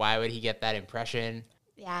 like, why would he get that impression?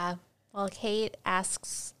 Yeah. Well, Kate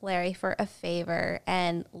asks Larry for a favor,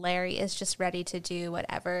 and Larry is just ready to do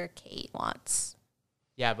whatever Kate wants.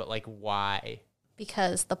 Yeah, but, like, why?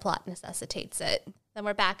 Because the plot necessitates it. Then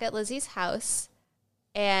we're back at Lizzie's house,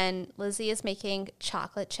 and Lizzie is making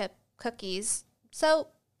chocolate chip cookies. So,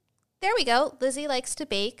 there we go. Lizzie likes to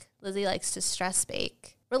bake. Lizzie likes to stress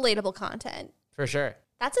bake. Relatable content. For sure.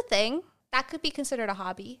 That's a thing. That could be considered a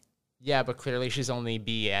hobby. Yeah, but clearly she's only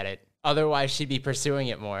B at it. Otherwise, she'd be pursuing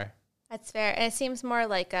it more. That's fair. And it seems more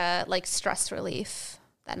like a stress relief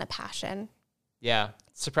than a passion. Yeah.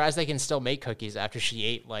 Surprised they can still make cookies after she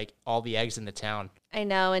ate, like, all the eggs in the town. I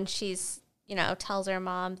know, and she's tells her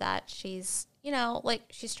mom that she's, like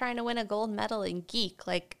she's trying to win a gold medal in geek.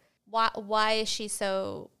 Like, why is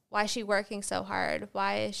she working so hard?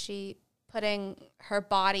 Why is she putting her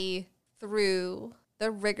body through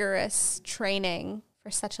the rigorous training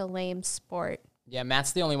for such a lame sport? Yeah,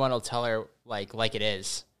 Matt's the only one who'll tell her like it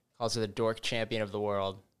is. Calls her the dork champion of the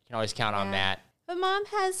world. You can always count on Matt. But mom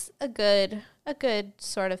has a good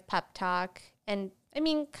sort of pep talk, and I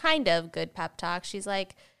mean, kind of good pep talk. She's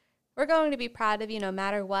like, we're going to be proud of you no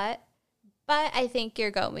matter what, but I think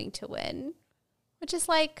you're going to win. Which is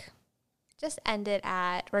like, just end it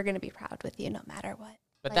at, we're going to be proud with you no matter what.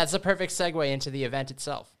 But that's a perfect segue into the event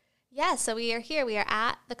itself. Yeah, so we are here. We are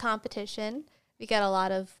at the competition. We get a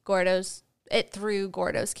lot of through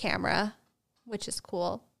Gordo's camera, which is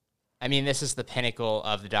cool. I mean, this is the pinnacle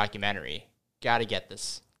of the documentary. Got to get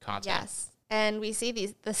this content. Yes. And we see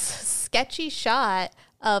this sketchy shot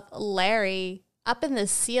of Larry up in the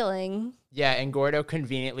ceiling. Yeah, and Gordo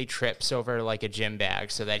conveniently trips over like a gym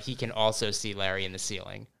bag so that he can also see Larry in the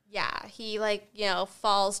ceiling. Yeah, he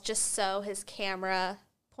falls just so his camera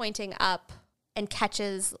pointing up and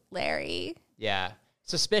catches Larry. Yeah.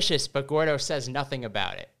 Suspicious, but Gordo says nothing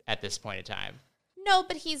about it at this point in time. No,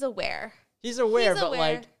 but he's aware. He's aware, but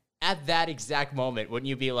like at that exact moment, wouldn't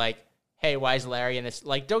you be like, hey, why is Larry in this?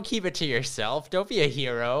 Like, don't keep it to yourself. Don't be a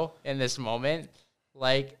hero in this moment.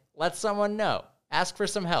 Like, let someone know. Ask for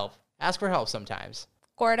some help. Ask for help sometimes.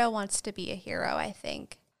 Gordo wants to be a hero, I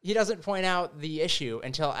think. He doesn't point out the issue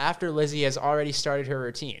until after Lizzie has already started her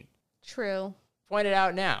routine. True. Point it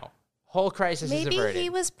out now. Whole crisis is averted. Maybe he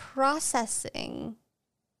was processing.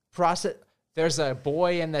 There's a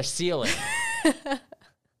boy in the ceiling.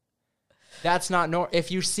 That's not normal. If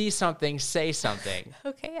you see something, say something.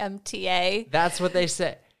 Okay, MTA. That's what they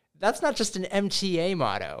say. That's not just an MTA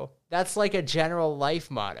motto. That's like a general life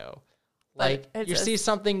motto. Like, you see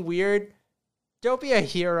something weird, don't be a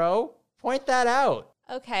hero. Point that out.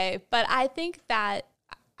 Okay, but I think that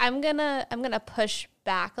I'm gonna push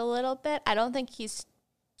back a little bit. I don't think he's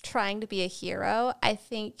trying to be a hero. I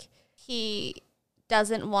think he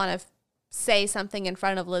doesn't want to say something in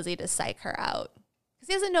front of Lizzie to psych her out.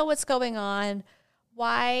 Because he doesn't know what's going on.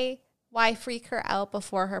 Why freak her out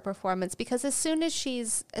before her performance? Because as soon as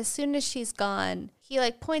she's gone, he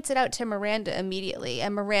like points it out to Miranda immediately,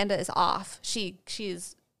 and Miranda is off. She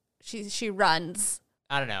runs.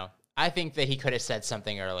 I don't know. I think that he could have said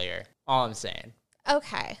something earlier. All I'm saying.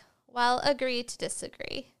 Okay. Well, agree to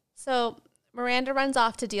disagree. So Miranda runs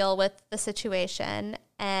off to deal with the situation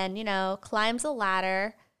and, climbs a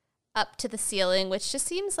ladder up to the ceiling, which just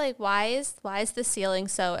seems like, why is the ceiling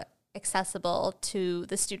so accessible to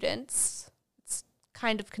the students? It's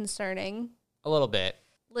kind of concerning. A little bit.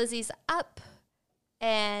 Lizzie's up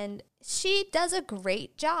and she does a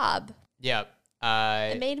great job. Yep.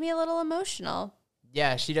 It made me a little emotional.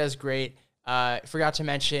 Yeah, she does great. Forgot to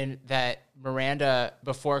mention that Miranda,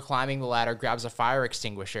 before climbing the ladder, grabs a fire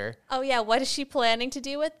extinguisher. Oh, yeah. What is she planning to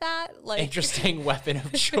do with that? Like, interesting weapon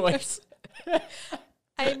of choice.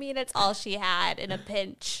 I mean, it's all she had in a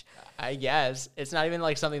pinch. I guess. It's not even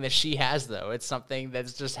like something that she has, though. It's something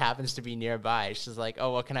that just happens to be nearby. She's like,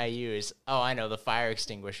 oh, what can I use? Oh, I know, the fire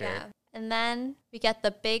extinguisher. Yeah. And then we get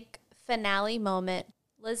the big finale moment.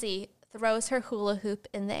 Lizzie throws her hula hoop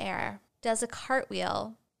in the air, does a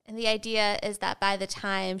cartwheel. And the idea is that by the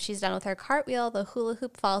time she's done with her cartwheel, the hula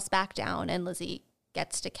hoop falls back down and Lizzie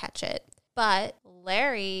gets to catch it. But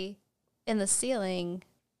Larry in the ceiling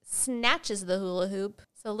snatches the hula hoop.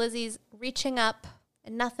 So Lizzie's reaching up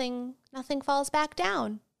and nothing falls back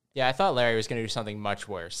down. Yeah, I thought Larry was going to do something much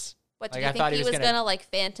worse. What, do you think he was going to like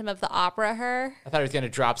Phantom of the Opera her? I thought he was going to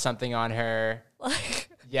drop something on her.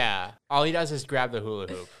 Yeah. All he does is grab the hula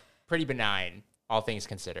hoop. Pretty benign, all things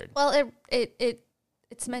considered. Well,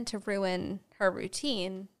 it's meant to ruin her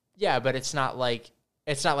routine. Yeah, but it's not like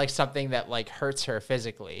something that like hurts her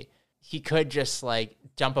physically. He could just like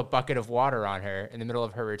dump a bucket of water on her in the middle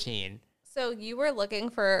of her routine. So you were looking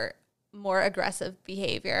for more aggressive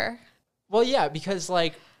behavior. Well, yeah, because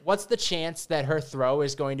like, what's the chance that her throw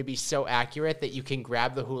is going to be so accurate that you can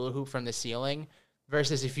grab the hula hoop from the ceiling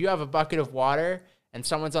versus if you have a bucket of water and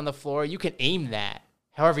someone's on the floor, you can aim that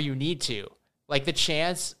however you need to. Like, the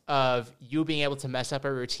chance of you being able to mess up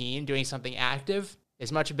a routine doing something active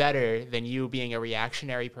is much better than you being a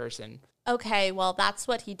reactionary person. Okay, well, that's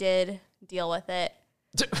what he did. Deal with it.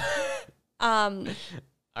 All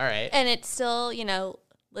right. And it's still,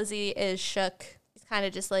 Lizzie is shook. She's kind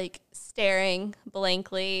of just like staring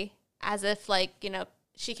blankly as if like,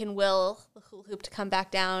 she can will the hula hoop to come back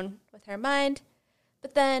down with her mind.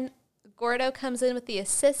 But then Gordo comes in with the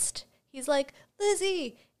assist. He's like,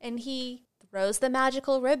 Lizzie! And he throws the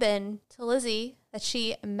magical ribbon to Lizzie that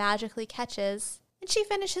she magically catches, and she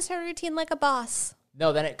finishes her routine like a boss.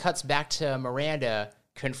 No, then it cuts back to Miranda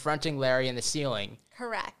confronting Larry in the ceiling.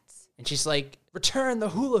 Correct. And she's like, return the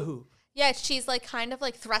hula hoop. Yeah, she's like kind of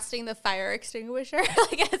like thrusting the fire extinguisher,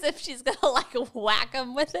 like as if she's gonna like whack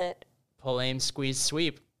him with it. Pull, aim, squeeze,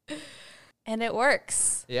 sweep. And it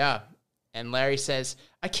works. Yeah. And Larry says,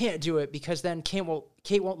 I can't do it because then Kate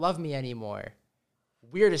won't love me anymore.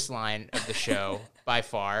 Weirdest line of the show by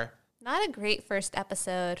far. Not a great first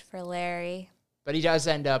episode for Larry. But he does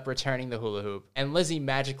end up returning the hula hoop. And Lizzie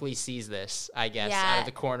magically sees this, I guess, out of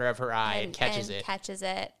the corner of her eye and catches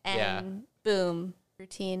it. And boom,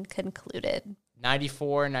 routine concluded.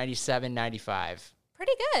 94, 97, 95.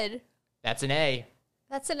 Pretty good. That's an A.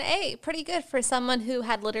 That's an A. Pretty good for someone who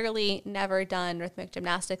had literally never done rhythmic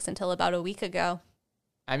gymnastics until about a week ago.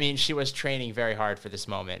 I mean, she was training very hard for this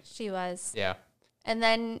moment. She was. Yeah. And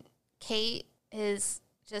then Kate is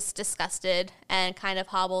just disgusted and kind of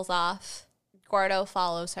hobbles off. Gordo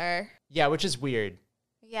follows her. Yeah, which is weird.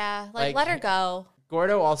 Yeah, like let her go.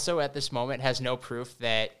 Gordo also at this moment has no proof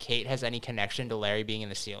that Kate has any connection to Larry being in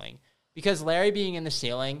the ceiling. Because Larry being in the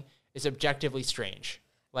ceiling is objectively strange.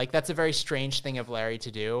 Like, that's a very strange thing of Larry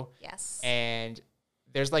to do. Yes. And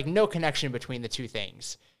there's, like, no connection between the two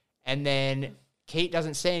things. And then Kate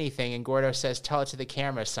doesn't say anything, and Gordo says, tell it to the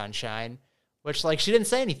camera, sunshine. Which, like, she didn't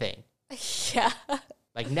say anything. Yeah.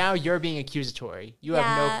 Like, now you're being accusatory. You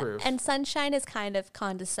have no proof. And Sunshine is kind of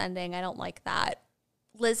condescending. I don't like that.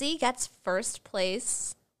 Lizzie gets first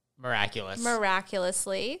place.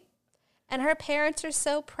 Miraculously. And her parents are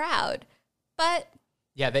so proud. But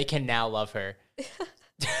yeah, they can now love her.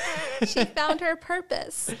 She found her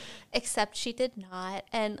purpose. Except she did not.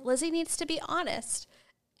 And Lizzie needs to be honest.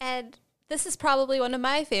 And this is probably one of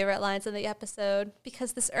my favorite lines in the episode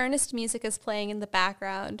because this earnest music is playing in the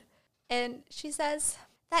background. And she says,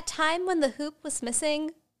 that time when the hoop was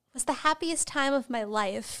missing was the happiest time of my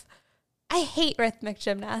life. I hate rhythmic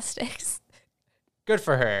gymnastics. Good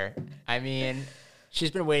for her. I mean,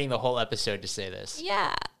 she's been waiting the whole episode to say this.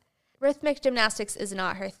 Yeah. Rhythmic gymnastics is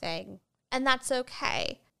not her thing. And that's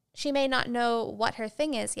okay. She may not know what her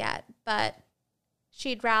thing is yet, but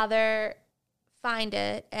she'd rather find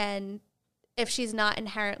it. And if she's not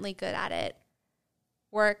inherently good at it,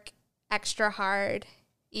 work extra hard,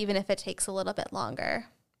 even if it takes a little bit longer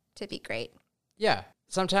to be great. Yeah.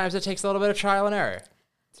 Sometimes it takes a little bit of trial and error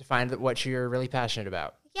to find what you're really passionate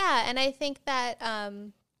about. Yeah, and I think that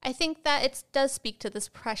it does speak to this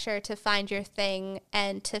pressure to find your thing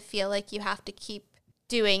and to feel like you have to keep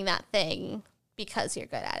doing that thing because you're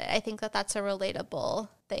good at it. I think that that's a relatable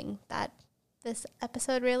thing that this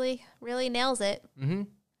episode really, really nails it. Mm-hmm.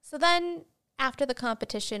 So then after the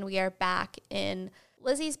competition, we are back in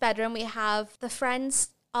Lizzie's bedroom. We have the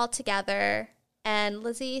friends all together, and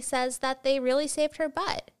Lizzie says that they really saved her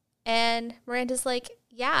butt. And Miranda's like,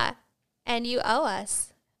 yeah, and you owe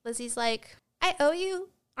us. Lizzie's like, I owe you?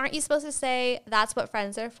 Aren't you supposed to say that's what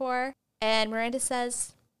friends are for? And Miranda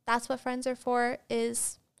says, that's what friends are for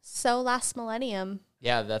is so last millennium.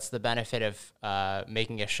 Yeah, that's the benefit of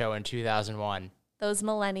making a show in 2001. Those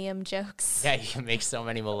millennium jokes. Yeah, you can make so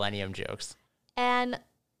many millennium jokes. And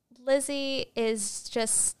Lizzie is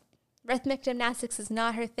just, rhythmic gymnastics is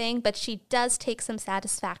not her thing, but she does take some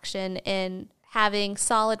satisfaction in having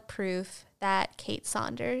solid proof that Kate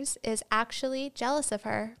Saunders is actually jealous of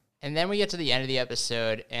her. And then we get to the end of the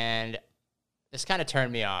episode, and this kind of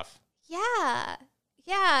turned me off. Yeah,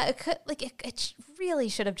 it really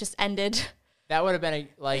should have just ended. That would have been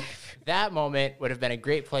that moment would have been a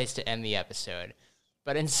great place to end the episode.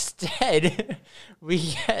 But instead,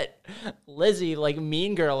 we get Lizzie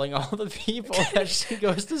mean girling all the people that she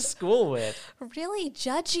goes to school with. Really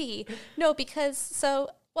judgy. No, because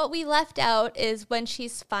what we left out is when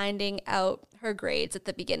she's finding out her grades at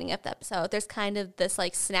the beginning of the episode, there's kind of this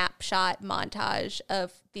snapshot montage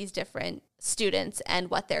of these different students and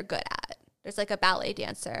what they're good at. There's a ballet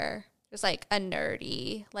dancer. There's a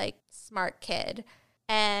nerdy, smart kid.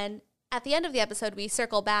 And at the end of the episode, we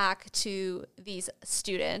circle back to these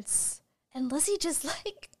students, and Lizzie just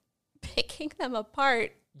picking them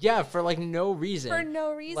apart. Yeah, for no reason. For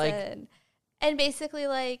no reason. And basically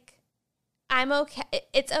I'm okay.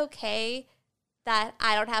 It's okay that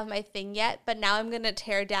I don't have my thing yet, but now I'm going to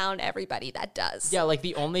tear down everybody that does. Yeah,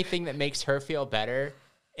 the only thing that makes her feel better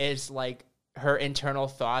is her internal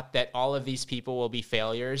thought that all of these people will be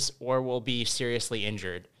failures or will be seriously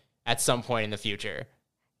injured at some point in the future.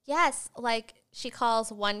 Yes, she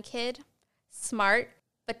calls one kid smart,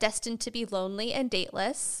 but destined to be lonely and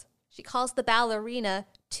dateless. She calls the ballerina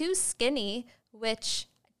too skinny, which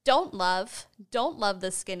don't love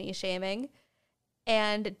the skinny shaming.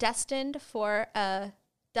 and destined for a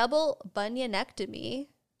double bunionectomy.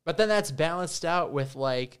 But then that's balanced out with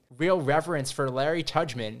like real reverence for Larry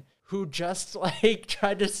Tudgman, who just like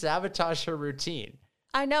tried to sabotage her routine.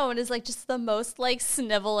 I know, and is like just the most like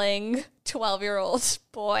sniveling 12-year-old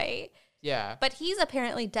boy. Yeah. But he's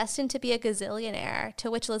apparently destined to be a gazillionaire,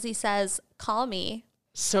 to which Lizzie says, call me.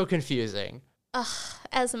 So confusing.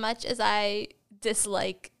 As much as I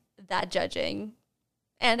dislike that judging,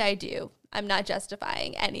 and I do, I'm not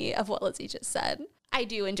justifying any of what Lizzie just said. I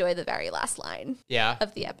do enjoy the very last line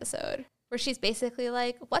of the episode, where she's basically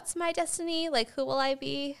like, what's my destiny? Like, who will I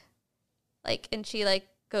be? Like, and she like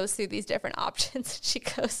goes through these different options. She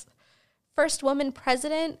goes, first woman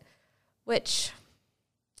president, which,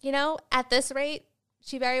 you know, at this rate,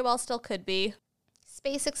 she very well still could be.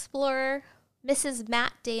 Space explorer, Mrs.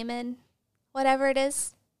 Matt Damon, whatever it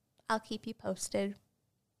is, I'll keep you posted.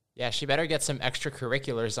 Yeah, she better get some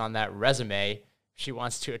extracurriculars on that resume if she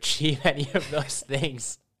wants to achieve any of those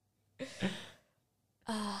things.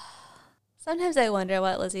 Sometimes I wonder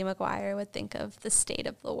what Lizzie McGuire would think of the state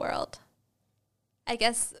of the world. I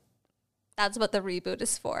guess that's what the reboot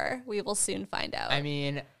is for. We will soon find out. I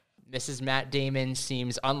mean, Mrs. Matt Damon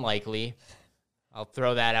seems unlikely. I'll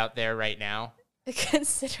throw that out there right now.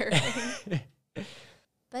 Considering.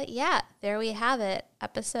 But yeah, there we have it.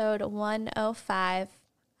 Episode 105.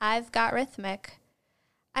 I've Got Rhythmic.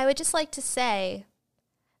 I would just like to say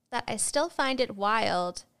that I still find it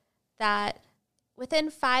wild that within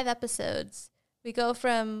 5 episodes, we go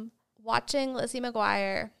from watching Lizzie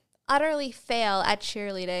McGuire utterly fail at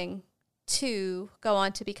cheerleading to go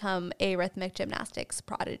on to become a rhythmic gymnastics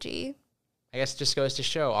prodigy. I guess it just goes to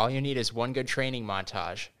show all you need is one good training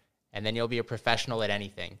montage, and then you'll be a professional at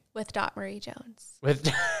anything. With Dot Marie Jones.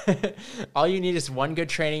 With all you need is one good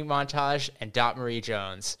training montage and Dot Marie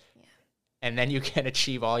Jones. Yeah. And then you can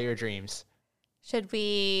achieve all your dreams. Should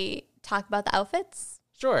we talk about the outfits?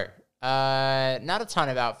 Sure. Not a ton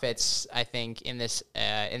of outfits, I think, in this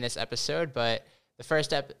episode, but the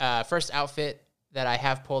first outfit that I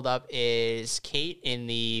have pulled up is Kate in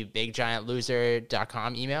the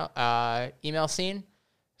BigGiantLoser.com email scene.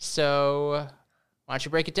 So why don't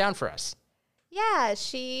you break it down for us? Yeah,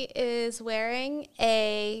 she is wearing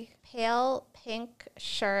a pale pink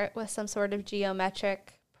shirt with some sort of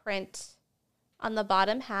geometric print on the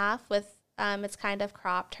bottom half with it's kind of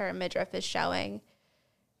cropped. Her midriff is showing.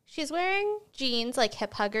 She's wearing jeans, like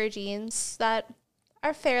hip hugger jeans that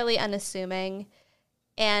are fairly unassuming,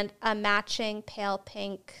 and a matching pale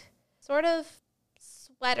pink sort of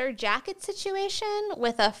sweater jacket situation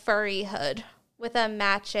with a furry hood with a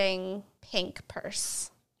matching pink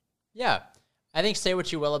purse. Yeah, I think say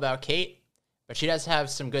what you will about Kate, but she does have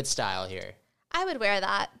some good style here. I would wear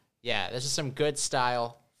that. Yeah, this is some good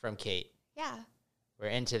style from Kate. Yeah. We're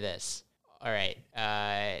into this. All right.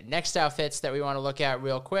 Next outfits that we want to look at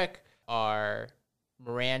real quick are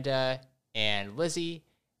Miranda and Lizzie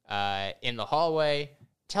in the hallway.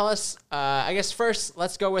 Tell us, I guess first,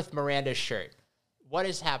 let's go with Miranda's shirt. What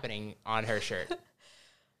is happening on her shirt?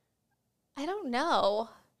 I don't know.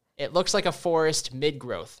 It looks like a forest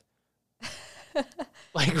mid-growth.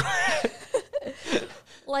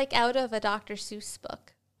 Like out of a Dr. Seuss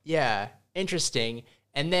book. Yeah, interesting.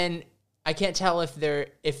 And then I can't tell if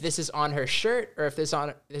this is on her shirt or if this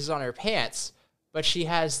is on her pants, but she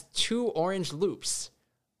has 2 orange loops.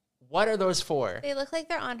 What are those for? They look like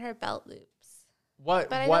they're on her belt loops.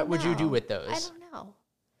 What would you do with those? I don't know.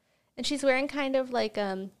 And she's wearing kind of like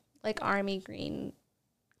army green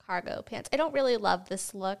cargo pants. I don't really love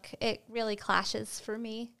this look. It really clashes for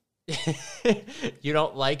me. You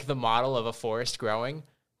don't like the model of a forest growing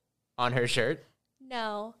on her shirt?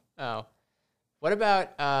 No. Oh. What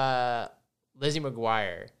about Lizzie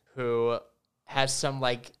McGuire, who has some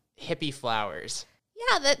like hippie flowers?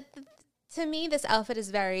 Yeah, to me this outfit is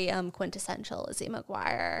very quintessential Lizzie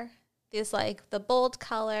McGuire. There's like the bold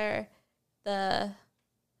color, the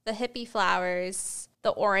hippie flowers, the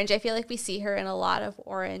orange. I feel like we see her in a lot of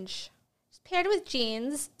orange. It's paired with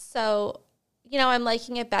jeans, so you know, I'm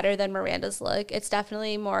liking it better than Miranda's look. It's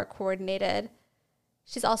definitely more coordinated.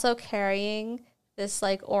 She's also carrying this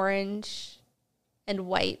like orange and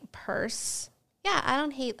white purse. Yeah, I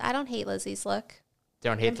don't hate Lizzie's look.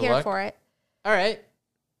 Don't hate the look? I'm here for it. All right.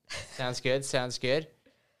 Sounds good.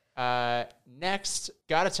 Next,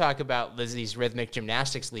 got to talk about Lizzie's rhythmic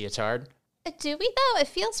gymnastics leotard. Do we though? It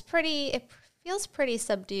feels pretty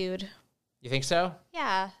subdued. You think so?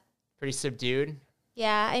 Yeah. Pretty subdued?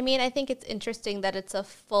 Yeah, I mean, I think it's interesting that it's a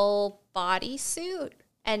full body suit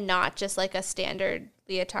and not just like a standard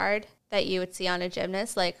leotard that you would see on a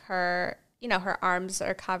gymnast. Like her arms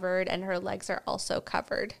are covered and her legs are also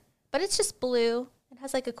covered. but it's just blue. It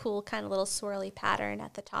has like a cool kind of little swirly pattern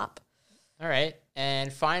at the top. All right.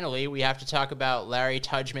 And finally, we have to talk about Larry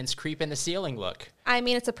Tudgman's creep in the ceiling look. I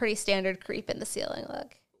mean, it's a pretty standard creep in the ceiling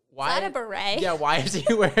look. Why? Is that a beret? Yeah, why is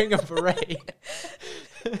he wearing a beret?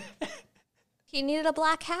 He needed a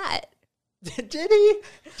black hat. Did he?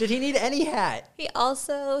 Did he need any hat? He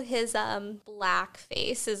also, his black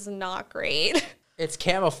face is not great. It's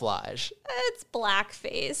camouflage. It's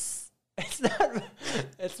blackface.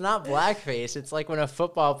 It's not blackface. It's like when a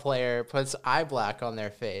football player puts eye black on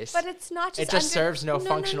their face. But it's not just It just serves no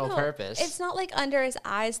functional purpose. It's not like under his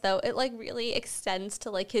eyes though. It like really extends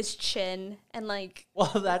to like his chin and like.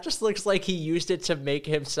 Well, that just looks like he used it to make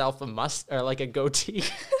himself a goatee.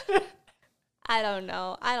 I don't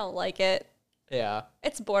know. I don't like it. Yeah.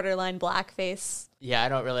 It's borderline blackface. Yeah, I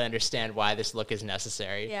don't really understand why this look is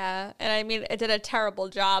necessary. Yeah, and I mean, it did a terrible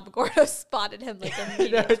job. Gordo spotted him like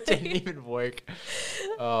immediately. It didn't even work.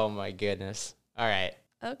 Oh my goodness. All right.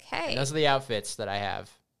 Okay. And those are the outfits that I have.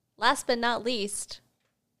 Last but not least,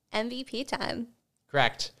 MVP time.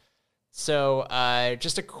 Correct. So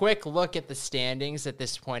just a quick look at the standings at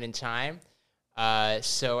this point in time.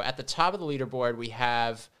 So at the top of the leaderboard, we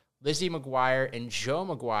have Lizzie McGuire and Joe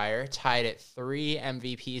McGuire tied at 3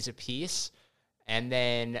 MVPs apiece. And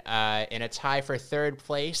then in a tie for third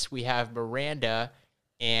place, we have Miranda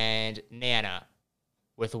and Nana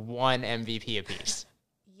with 1 MVP apiece.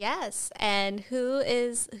 Yes, and who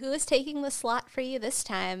is taking the slot for you this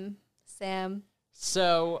time, Sam?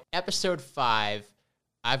 So episode 5,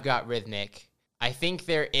 I've Got Rhythmic. I think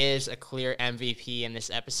there is a clear MVP in this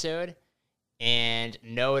episode. And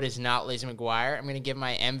no, it is not Lizzie McGuire. I'm going to give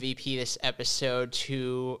my MVP this episode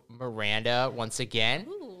to Miranda once again.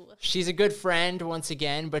 Ooh. She's a good friend once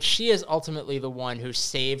again, but she is ultimately the one who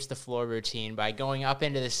saves the floor routine by going up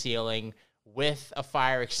into the ceiling with a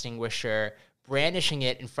fire extinguisher, brandishing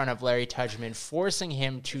it in front of Larry Tudgman, forcing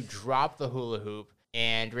him to drop the hula hoop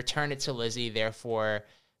and return it to Lizzie, therefore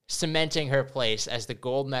cementing her place as the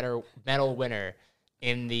gold medal winner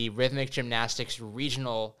in the rhythmic gymnastics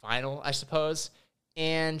regional final, I suppose.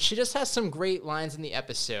 And she just has some great lines in the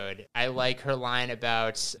episode. I like her line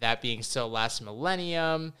about that being so last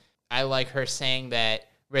millennium. I like her saying that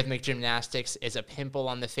rhythmic gymnastics is a pimple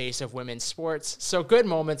on the face of women's sports. So good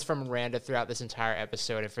moments from Miranda throughout this entire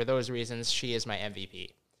episode. And for those reasons, she is my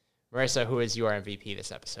MVP. Marisa, who is your MVP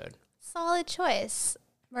this episode? Solid choice.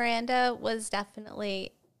 Miranda was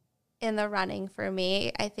definitely in the running for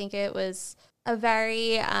me. I think it was a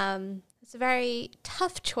very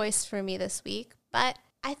tough choice for me this week, but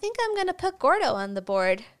I think I'm going to put Gordo on the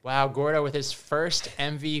board. Wow, Gordo with his first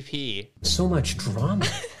MVP. So much drama.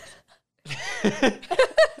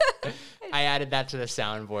 I added that to the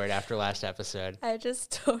soundboard after last episode. I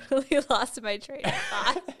just totally lost my train of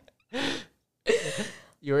thought.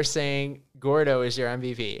 You were saying Gordo is your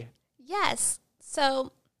MVP. Yes.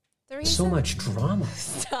 So the reason... So much drama.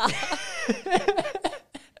 Stop.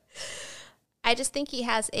 I just think he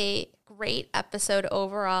has a great episode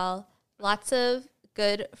overall. Lots of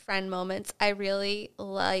good friend moments. I really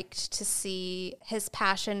liked to see his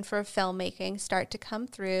passion for filmmaking start to come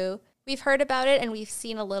through. We've heard about it and we've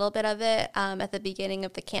seen a little bit of it at the beginning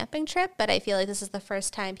of the camping trip, but I feel like this is the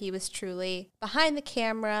first time he was truly behind the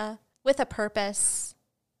camera with a purpose.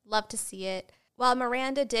 Love to see it. While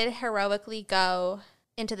Miranda did heroically go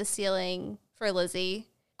into the ceiling for Lizzie,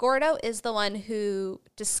 Gordo is the one who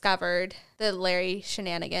discovered the Larry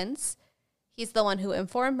shenanigans. He's the one who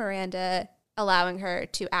informed Miranda, allowing her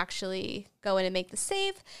to actually go in and make the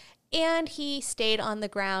save. And he stayed on the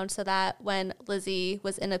ground so that when Lizzie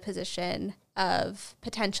was in a position of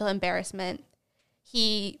potential embarrassment,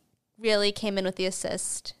 he really came in with the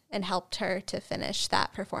assist and helped her to finish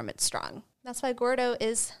that performance strong. That's why Gordo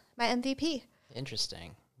is my MVP.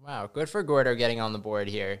 Interesting. Wow, good for Gordo getting on the board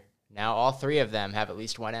here. Now all 3 of them have at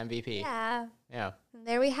least 1 MVP. Yeah. Yeah. And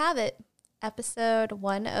there we have it. Episode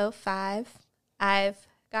 105. I've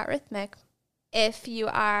Got Rhythmic. If you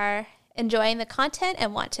are enjoying the content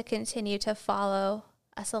and want to continue to follow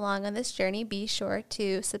us along on this journey, be sure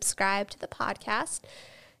to subscribe to the podcast.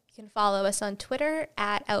 You can follow us on Twitter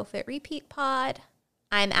at Outfit Repeat Pod.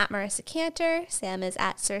 I'm at Marisa Cantor. Sam is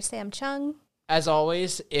at Sir Sam Chung. As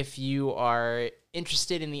always, if you are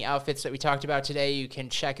interested in the outfits that we talked about today, you can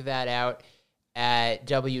check that out at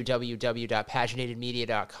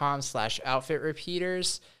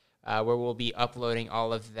www.paginatedmedia.com/outfitrepeaters, where we'll be uploading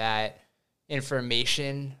all of that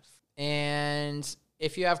information. And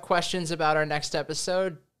if you have questions about our next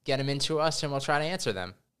episode, get them into us and we'll try to answer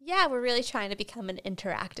them. Yeah, we're really trying to become an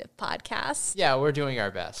interactive podcast. Yeah, we're doing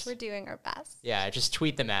our best. We're doing our best. Yeah, just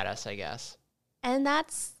tweet them at us, I guess. And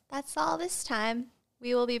that's all this time.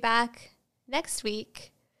 We will be back next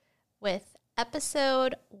week with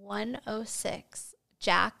episode 106,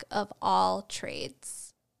 Jack of All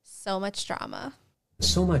Trades. So much drama.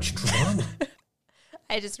 So much drama.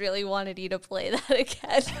 I just really wanted you to play that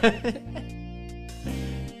again.